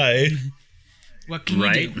 toxic. Bye. What can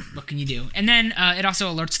you do? What can you do? And then it also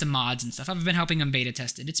alerts the mods and stuff. I've been helping them beta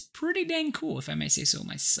test it. It's pretty dang cool, if I may say so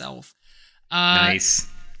myself. Nice.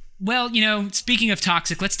 Well, speaking of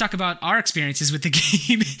toxic, let's talk about our experiences with the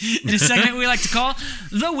game in a segment we like to call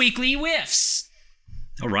The Weekly Whiffs.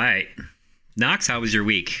 All right. Knox, how was your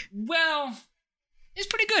week? Well, it's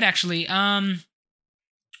pretty good, actually.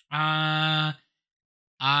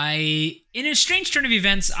 In a strange turn of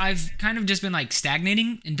events, I've kind of just been, like,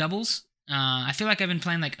 stagnating in doubles. I feel like I've been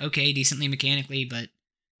playing, like, okay, decently mechanically, but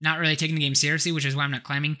not really taking the game seriously, which is why I'm not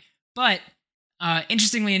climbing. But,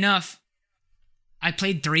 interestingly enough, I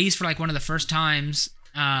played threes for, like, one of the first times.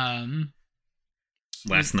 Last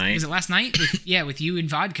night? Was it last night? With you and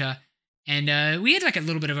Vodka. And we had like a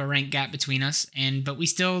little bit of a rank gap between us, but we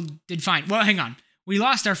still did fine. Well, hang on. We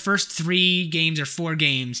lost our first 3 games or 4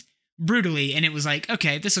 games brutally, and it was like,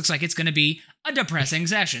 okay, this looks like it's going to be a depressing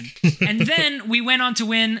session. And then we went on to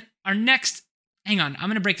win our next... Hang on, I'm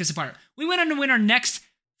going to break this apart. We went on to win our next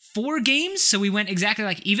 4 games, so we went exactly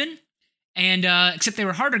like even, and except they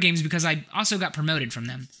were harder games because I also got promoted from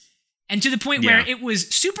them. And to the point where it was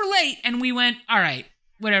super late, and we went, all right,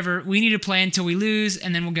 whatever, we need to play until we lose,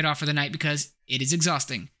 and then we'll get off for the night because it is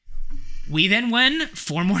exhausting. We then won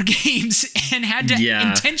 4 more games and had to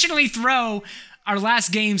intentionally throw our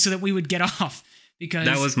last game so that we would get off. Because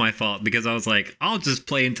that was my fault, because I was like, I'll just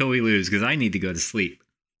play until we lose because I need to go to sleep.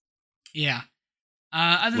 Yeah.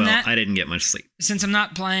 Other than that, I didn't get much sleep. Since I'm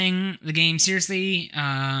not playing the game seriously,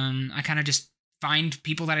 I kind of just find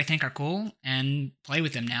people that I think are cool and play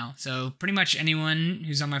with them now. So pretty much anyone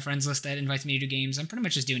who's on my friends list that invites me to do games, I'm pretty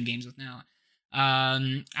much just doing games with now.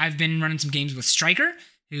 I've been running some games with Striker,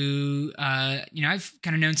 who I've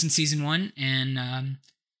kind of known since season 1, and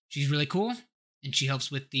she's really cool. And she helps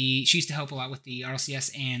with she used to help a lot with the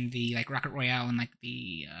RLCS and the like Rocket Royale and like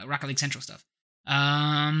the Rocket League Central stuff.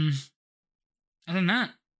 Other than that,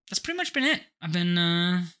 that's pretty much been it. I've been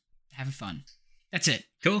having fun. That's it.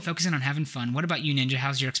 Cool. Focusing on having fun. What about you, Ninja?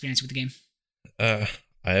 How's your experience with the game? I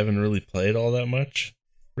haven't really played all that much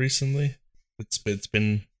recently. It's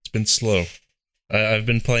been slow. I've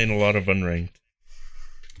been playing a lot of unranked.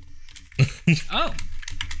 Oh.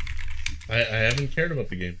 I haven't cared about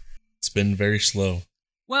the game. It's been very slow.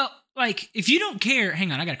 Well, like, if you don't care...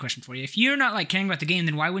 Hang on, I got a question for you. If you're not, like, caring about the game,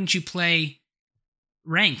 then why wouldn't you play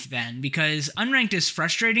ranked then? Because unranked is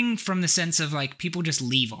frustrating from the sense of, like, people just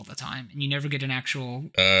leave all the time, and you never get an actual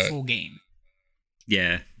full game.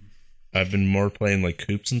 Yeah. I've been more playing, like,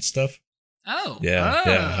 hoops and stuff. Oh.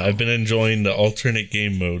 Yeah. I've been enjoying the alternate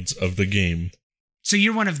game modes of the game. So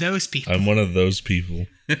you're one of those people. I'm one of those people.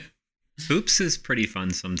 Hoops is pretty fun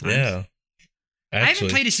sometimes. Yeah. Actually, I haven't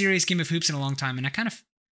played a serious game of hoops in a long time, and I kind of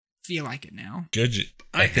feel like it now. Good.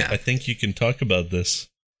 I think you can talk about this.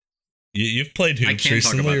 You've played hoops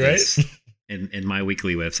recently, right? This. In my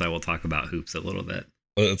weekly whips, I will talk about hoops a little bit.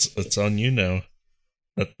 Well, it's on you now.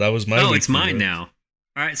 That was my. Oh, it's mine now.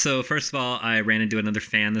 All right. So first of all, I ran into another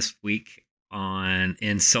fan this week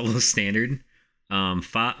in solo standard.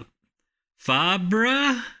 Fabre,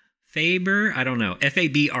 I don't know.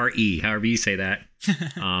 Fabre, however you say that.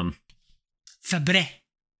 Fabre.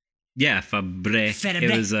 Yeah, Fabre.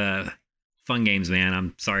 It was fun games, man.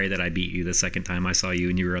 I'm sorry that I beat you the second time I saw you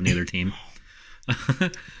and you were on the other team.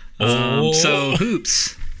 So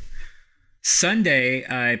hoops. Sunday,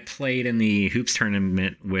 I played in the hoops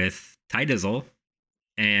tournament with Ty Dizzle,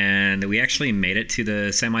 and we actually made it to the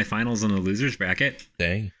semifinals in the losers bracket.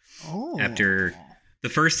 Dang. Oh. After the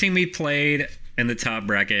first team we played in the top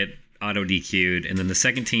bracket auto DQ'd, and then the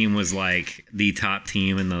second team was like the top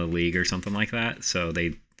team in the league or something like that, so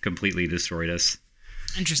they completely destroyed us.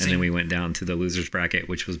 Interesting. And then we went down to the losers bracket,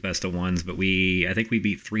 which was best of ones, but I think we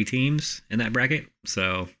beat 3 teams in that bracket,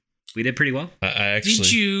 so we did pretty well. I actually...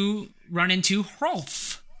 Did you run into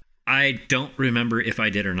Rolf? I don't remember if I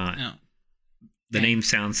did or not. No. The name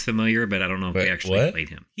sounds familiar, but I don't know if we actually played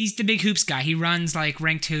him. He's the big hoops guy. He runs like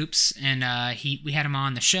ranked hoops, and we had him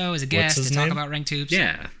on the show as a guest to talk about ranked hoops.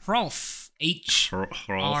 Yeah, Rolf.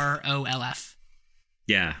 HROLF.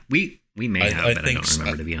 Yeah, we may have, but I don't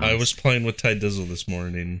remember, to be honest. I was playing with Ty Dizzle this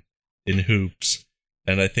morning in hoops,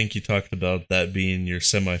 and I think you talked about that being your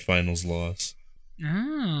semifinals loss.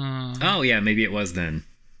 Oh, yeah, maybe it was then.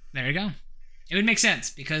 There you go. It would make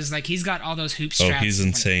sense because like he's got all those hoop straps. Oh, he's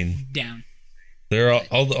insane. Like, down. There are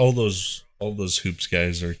all those hoops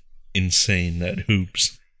guys are insane at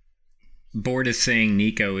hoops. Board is saying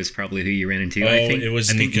Nico is probably who you ran into. Oh, I think it was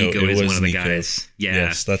I Nico. Think Nico is one of the guys. Yeah.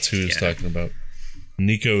 Yes, that's who he was talking about.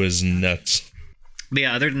 Nico is nuts. But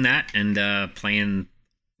yeah, other than that, and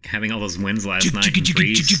having all those wins last night in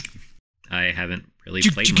threes, I haven't really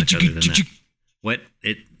played much other than that.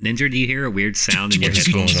 Ninja, do you hear a weird sound in your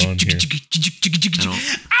headphones? What's going on here? I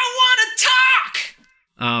want to talk!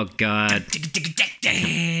 Oh, God.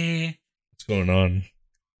 What's going on?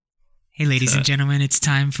 Hey, ladies and gentlemen, it's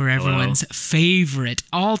time for everyone's favorite,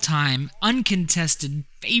 all-time, uncontested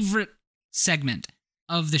favorite segment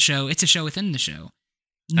of the show. It's a show within the show.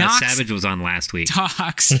 Nox Savage was on last week.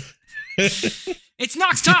 Talks. It's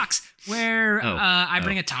Nox Talks, where I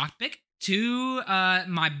bring a topic to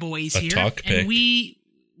my boys here. And we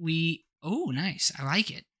nice. I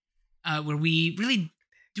like it. Where we really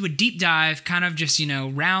do a deep dive, kind of just,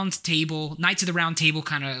 round table, Knights of the Round Table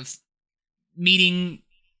kind of meeting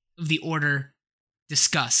of the order,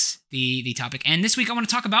 discuss the topic. And this week I want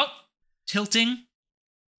to talk about tilting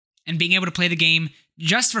and being able to play the game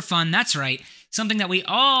just for fun. That's right. Something that we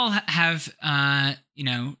all have,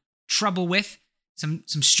 trouble with, some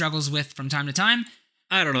struggles with from time to time.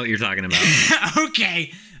 I don't know what you're talking about.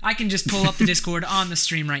 Okay. I can just pull up the Discord on the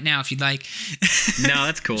stream right now if you'd like. No,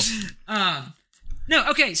 that's cool. No,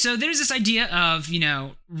 okay, so there's this idea of,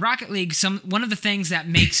 Rocket League, one of the things that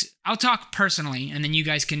makes... I'll talk personally, and then you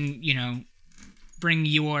guys can, bring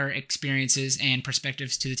your experiences and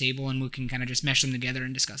perspectives to the table, and we can kind of just mesh them together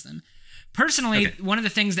and discuss them. Personally, okay. One of the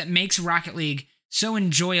things that makes Rocket League so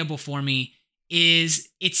enjoyable for me is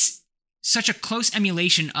it's such a close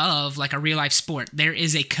emulation of like a real-life sport. There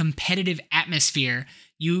is a competitive atmosphere.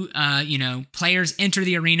 Players enter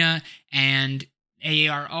the arena, and they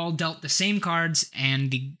are all dealt the same cards,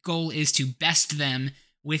 and the goal is to best them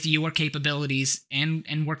with your capabilities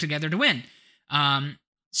and work together to win.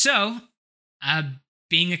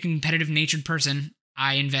 Being a competitive natured person,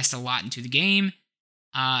 I invest a lot into the game,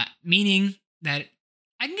 meaning that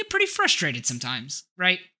I can get pretty frustrated sometimes,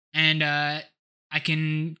 right? And I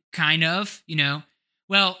can kind of,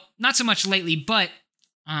 well, not so much lately, but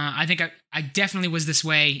I think I definitely was this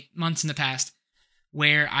way months in the past,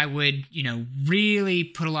 where I would, really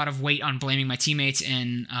put a lot of weight on blaming my teammates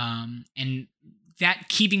and that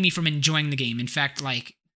keeping me from enjoying the game. In fact,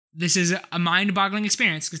 like, this is a mind-boggling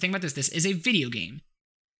experience, because think about this is a video game.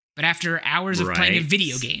 But after hours of playing a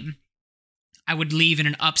video game, I would leave in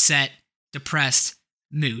an upset, depressed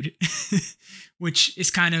mood, which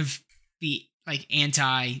is kind of the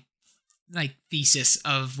thesis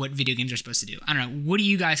of what video games are supposed to do. I don't know. What do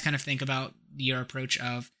you guys kind of think about your approach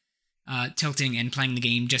of tilting and playing the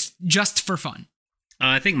game just for fun?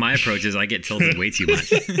 I think my approach is I get tilted way too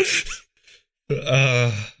much.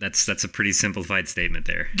 That's a pretty simplified statement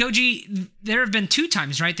there. Goji, there have been 2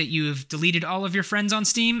 times, right, that you have deleted all of your friends on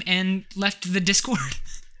Steam and left the Discord.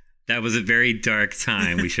 That was a very dark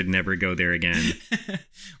time. We should never go there again.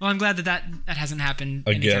 Well, I'm glad that hasn't happened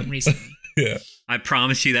anytime recently. Yeah. I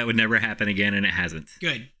promised you that would never happen again, and it hasn't.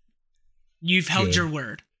 Good. You've held your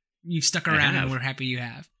word. You've stuck around, and we're happy you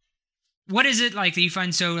have. What is it like that you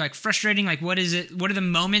find so like frustrating? Like, what is it? What are the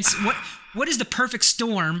moments? What is the perfect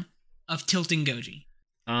storm of tilting Goji?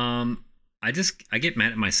 I get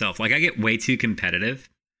mad at myself. Like, I get way too competitive,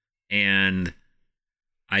 and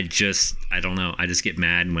I don't know. I just get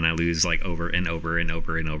mad when I lose like over and over and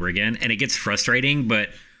over and over again, and it gets frustrating. But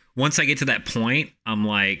once I get to that point,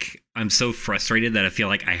 I'm so frustrated that I feel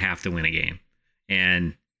like I have to win a game.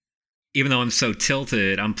 And even though I'm so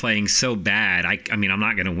tilted, I'm playing so bad. I mean, I'm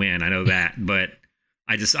not going to win. I know that, but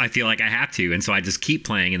I feel like I have to. And so I just keep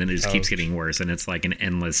playing, and then it just keeps getting worse. And it's like an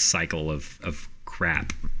endless cycle of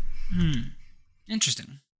crap.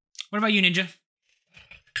 Interesting. What about you, Ninja?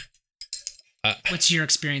 What's your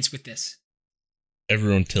experience with this?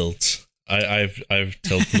 Everyone tilts. I've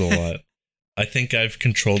tilted a lot. I think I've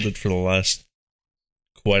controlled it for the last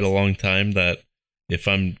quite a long time, that if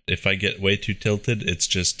I get way too tilted, it's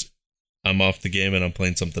just I'm off the game and I'm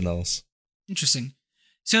playing something else. Interesting.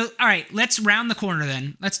 So, all right, let's round the corner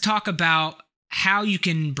then. Let's talk about how you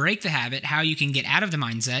can break the habit, how you can get out of the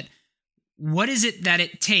mindset. What is it that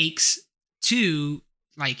it takes to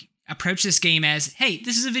like approach this game as, hey,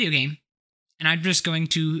 this is a video game, and I'm just going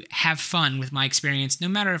to have fun with my experience, no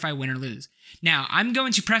matter if I win or lose. Now, I'm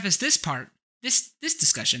going to preface this part, this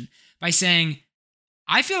discussion, by saying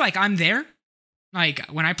I feel like I'm there. Like,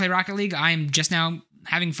 when I play Rocket League, I'm just now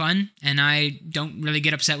having fun, and I don't really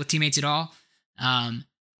get upset with teammates at all.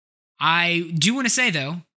 I do want to say,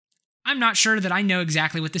 though, I'm not sure that I know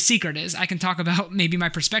exactly what the secret is. I can talk about maybe my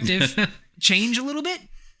perspective change a little bit,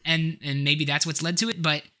 and maybe that's what's led to it,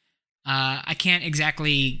 but I can't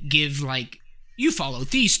exactly give, like, you follow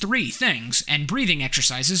these 3 things and breathing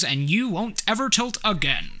exercises, and you won't ever tilt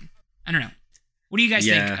again. I don't know. What do you guys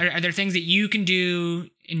think? Are there things that you can do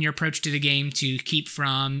in your approach to the game to keep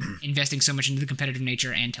from investing so much into the competitive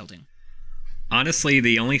nature and tilting? Honestly,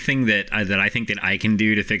 the only thing that I think that I can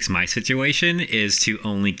do to fix my situation is to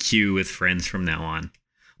only queue with friends from now on.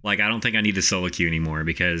 Like, I don't think I need to solo queue anymore,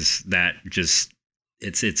 because that just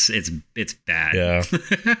it's bad. Yeah.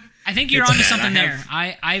 I think you're onto something there.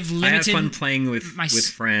 I've limited. I have fun playing with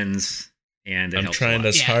friends, and I'm trying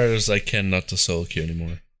as hard as I can not to solo queue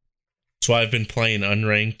anymore. That's why I've been playing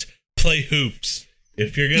unranked. Play hoops.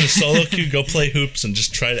 If you're gonna solo queue, go play hoops and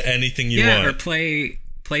just try anything you want. Yeah, or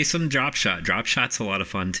play some drop shot. Drop shot's a lot of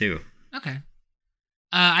fun too. Okay.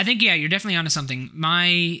 I think, you're definitely onto something.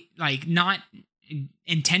 My, not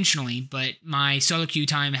intentionally, but my solo queue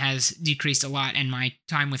time has decreased a lot, and my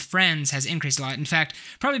time with friends has increased a lot. In fact,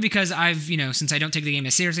 probably because I've, since I don't take the game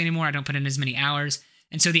as seriously anymore, I don't put in as many hours.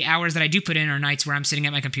 And so the hours that I do put in are nights where I'm sitting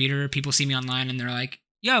at my computer, people see me online, and they're like,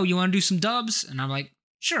 yo, you want to do some dubs? And I'm like,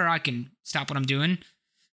 sure, I can stop what I'm doing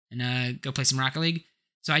and go play some Rocket League.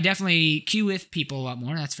 So I definitely queue with people a lot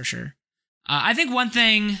more, that's for sure. I think one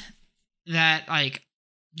thing that, like,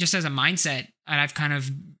 just as a mindset that I've kind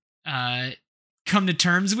of come to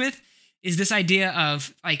terms with is this idea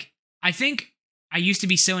of, like, I think I used to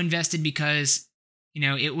be so invested because, you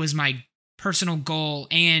know, it was my personal goal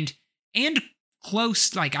and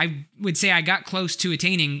close, like, I would say I got close to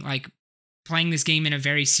attaining, like, playing this game in a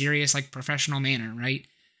very serious, like, professional manner, right?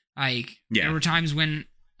 Like, there were times when,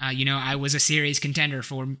 you know, I was a serious contender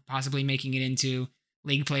for possibly making it into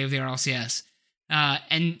League Play of the RLCS.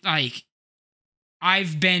 And, like,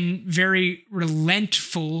 I've been very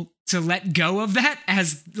relentful to let go of that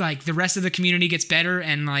as, like, the rest of the community gets better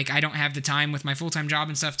and, like, I don't have the time with my full-time job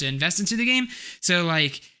and stuff to invest into the game. So,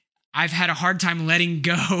 like, I've had a hard time letting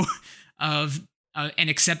go of and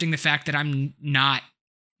accepting the fact that I'm not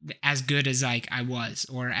as good as, like, I was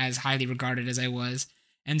or as highly regarded as I was.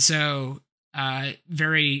 And so,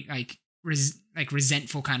 very, like,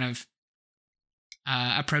 resentful kind of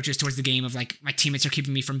approaches towards the game of, like, my teammates are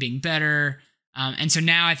keeping me from being better. And so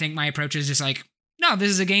now I think my approach is just like, no, this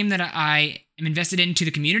is a game that I am invested into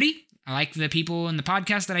the community. I like the people and the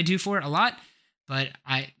podcast that I do for it a lot, but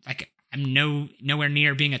I'm nowhere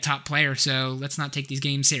near being a top player, so let's not take these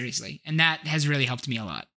games seriously. And that has really helped me a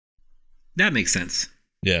lot. That makes sense.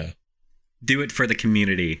 Yeah. Do it for the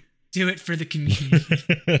community. Do it for the community.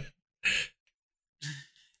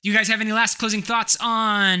 Do you guys have any last closing thoughts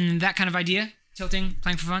on that kind of idea? Tilting,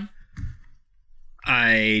 playing for fun?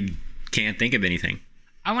 I can't think of anything.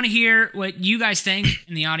 I want to hear what you guys think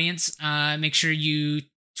in the audience. Make sure you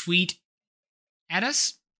tweet at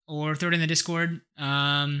us or throw it in the Discord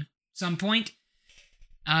some point.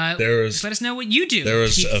 Just let us know what you do. There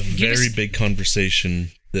was a very big conversation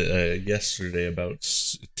yesterday about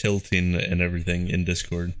tilting and everything in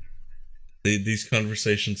Discord. These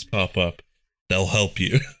conversations pop up. They'll help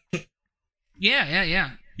you.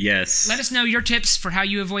 Yeah. Yes. Let us know your tips for how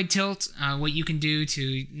you avoid tilt, what you can do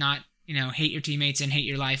to not, you know, hate your teammates and hate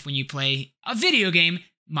your life when you play a video game,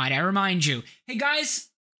 might I remind you. Hey, guys,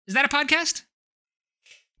 is that a podcast?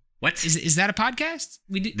 What? Is that a podcast?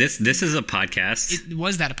 This is a podcast.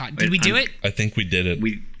 Was that a podcast? Did we do it? I think we did it.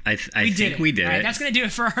 I think we did All right, it. that's going to do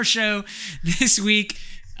it for our show this week.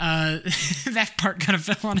 That part kind of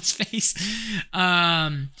fell on his face.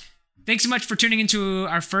 Thanks so much for tuning into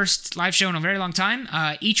our first live show in a very long time.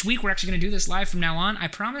 Each week, we're actually going to do this live from now on. I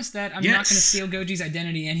promise that I'm not going to steal Goji's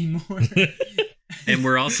identity anymore. And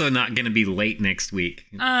we're also not going to be late next week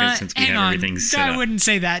since we have everything set up. I wouldn't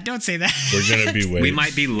say that. Don't say that. We're going to be late. We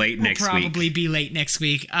might be late next week. We'll probably be late next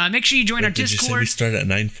week. Make sure you join our Discord. Did you say we start at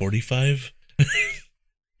 9:45?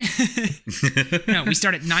 No, we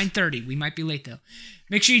start at 9:30. We might be late though.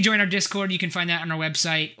 Make sure you join our Discord. You can find that on our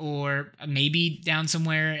website or maybe down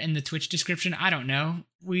somewhere in the Twitch description. I don't know.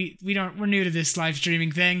 We're new to this live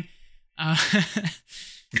streaming thing.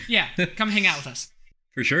 Yeah, come hang out with us.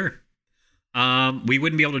 For sure. We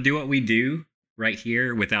wouldn't be able to do what we do right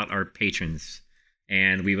here without our patrons.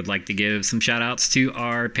 And we would like to give some shout outs to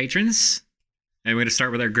our patrons. And we're going to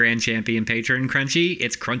start with our grand champion patron, Crunchy.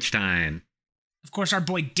 It's crunch time. Of course, our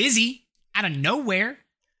boy Dizzy, out of nowhere.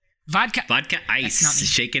 Vodka Ice,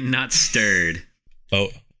 shaken, not stirred. Oh,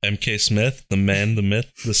 MK Smith, the man, the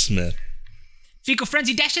myth, the Smith. Fecal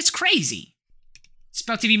Frenzy Dash, it's crazy.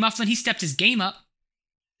 Spell TV Mufflin, he stepped his game up.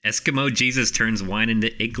 Eskimo Jesus turns wine into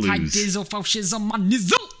igloos. Hi Dizzle, fo shizzle, my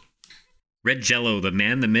nizzle. Red Jello, the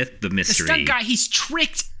man, the myth, the mystery. The stunt guy, he's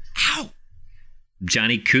tricked. Ow.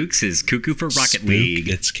 Johnny Kooks is cuckoo for Rocket Spook, League.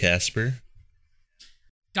 It's Casper.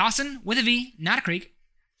 Dawson, with a V, not a creek.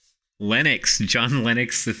 Lennox, John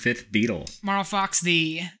Lennox, the fifth Beatle. Marl Fox,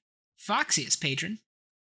 the foxiest patron.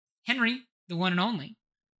 Henry, the one and only.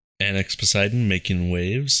 Annex Poseidon making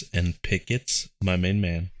waves. And Pickett's my main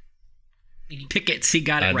man. Pickets, he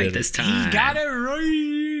got it right this time. He got it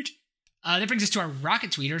right. That brings us to our Rocket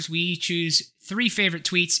Tweeters. We choose 3 favorite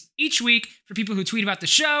tweets each week for people who tweet about the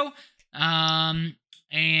show. And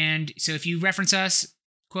so if you reference us,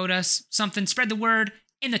 quote us, something, spread the word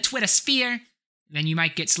in the Twitter sphere, then you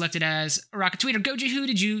might get selected as a Rocket Tweeter. Goji, who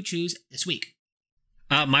did you choose this week?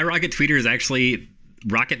 My Rocket Tweeter is actually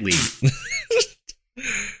Rocket League.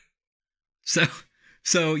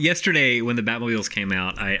 So yesterday when the Batmobiles came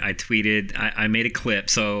out, I tweeted, I made a clip.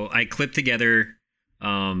 So I clipped together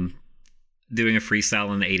doing a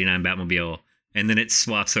freestyle in the 89 Batmobile, and then it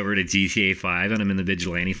swaps over to GTA 5 and I'm in the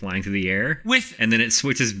Vigilante flying through the air. And then it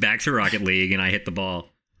switches back to Rocket League and I hit the ball.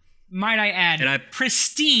 Might I add,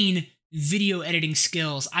 pristine video editing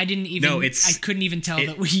skills. I couldn't even tell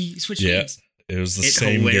that we switched games. It was the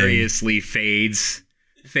same hilariously fades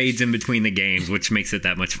fades in between the games, which makes it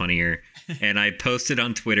that much funnier. And I posted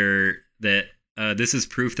on Twitter that this is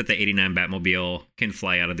proof that the 89 Batmobile can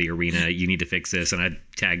fly out of the arena. You need to fix this. And I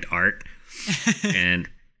tagged Art. And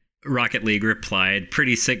Rocket League replied,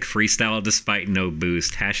 pretty sick freestyle despite no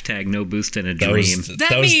boost. Hashtag no boost in a dream.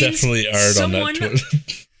 That was definitely Art on that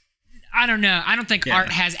Twitter. I don't know. I don't think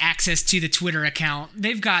Art has access to the Twitter account.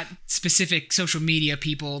 They've got specific social media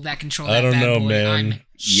people that control that bad boy. I don't know, man. I'm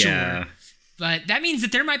sure. Yeah. But that means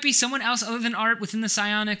that there might be someone else other than Art within the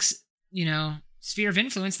Psionics, sphere of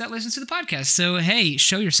influence that listens to the podcast. So, hey,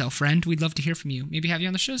 show yourself, friend. We'd love to hear from you. Maybe have you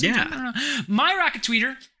on the show sometime. Yeah. I don't know. My Rocket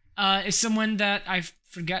Tweeter is someone that I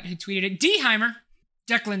forgot who tweeted it. D-Heimer.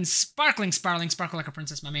 Declan's sparkle like a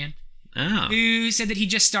princess, my man. Oh. Who said that he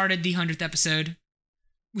just started the 100th episode,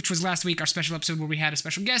 which was last week, our special episode where we had a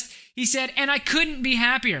special guest. He said, and I couldn't be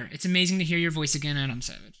happier. It's amazing to hear your voice again, Adam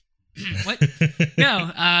Savage. What?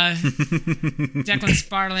 No. Declan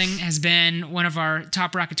Sparling has been one of our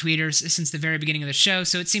top Rocket tweeters since the very beginning of the show,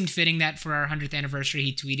 so it seemed fitting that for our 100th anniversary,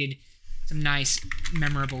 he tweeted some nice,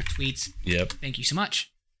 memorable tweets. Yep. Thank you so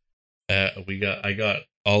much. I got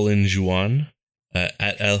All in Juan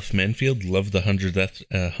at Elf Manfield. Love the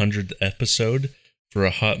 100th episode. For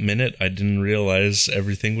a hot minute, I didn't realize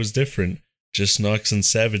everything was different. Just Nox and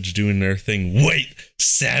Savage doing their thing. Wait,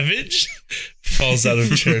 Savage? Falls out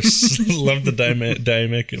of chair. Love the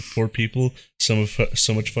dynamic of 4 people. So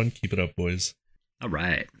much fun. Keep it up, boys. All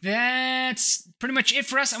right. That's pretty much it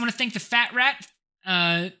for us. I want to thank the Fat Rat.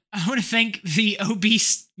 I want to thank the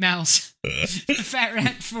obese mouse, the Fat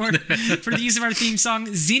Rat, for the use of our theme song,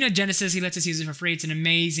 Xenogenesis. He lets us use it for free. It's an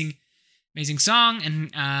amazing song,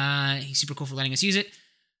 and he's super cool for letting us use it.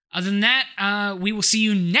 Other than that, we will see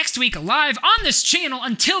you next week live on this channel.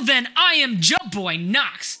 Until then, I am Joe Boy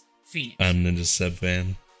Nox Phoenix. I'm Ninja Seb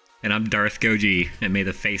Fan. And I'm Darth Goji, and may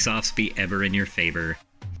the face-offs be ever in your favor.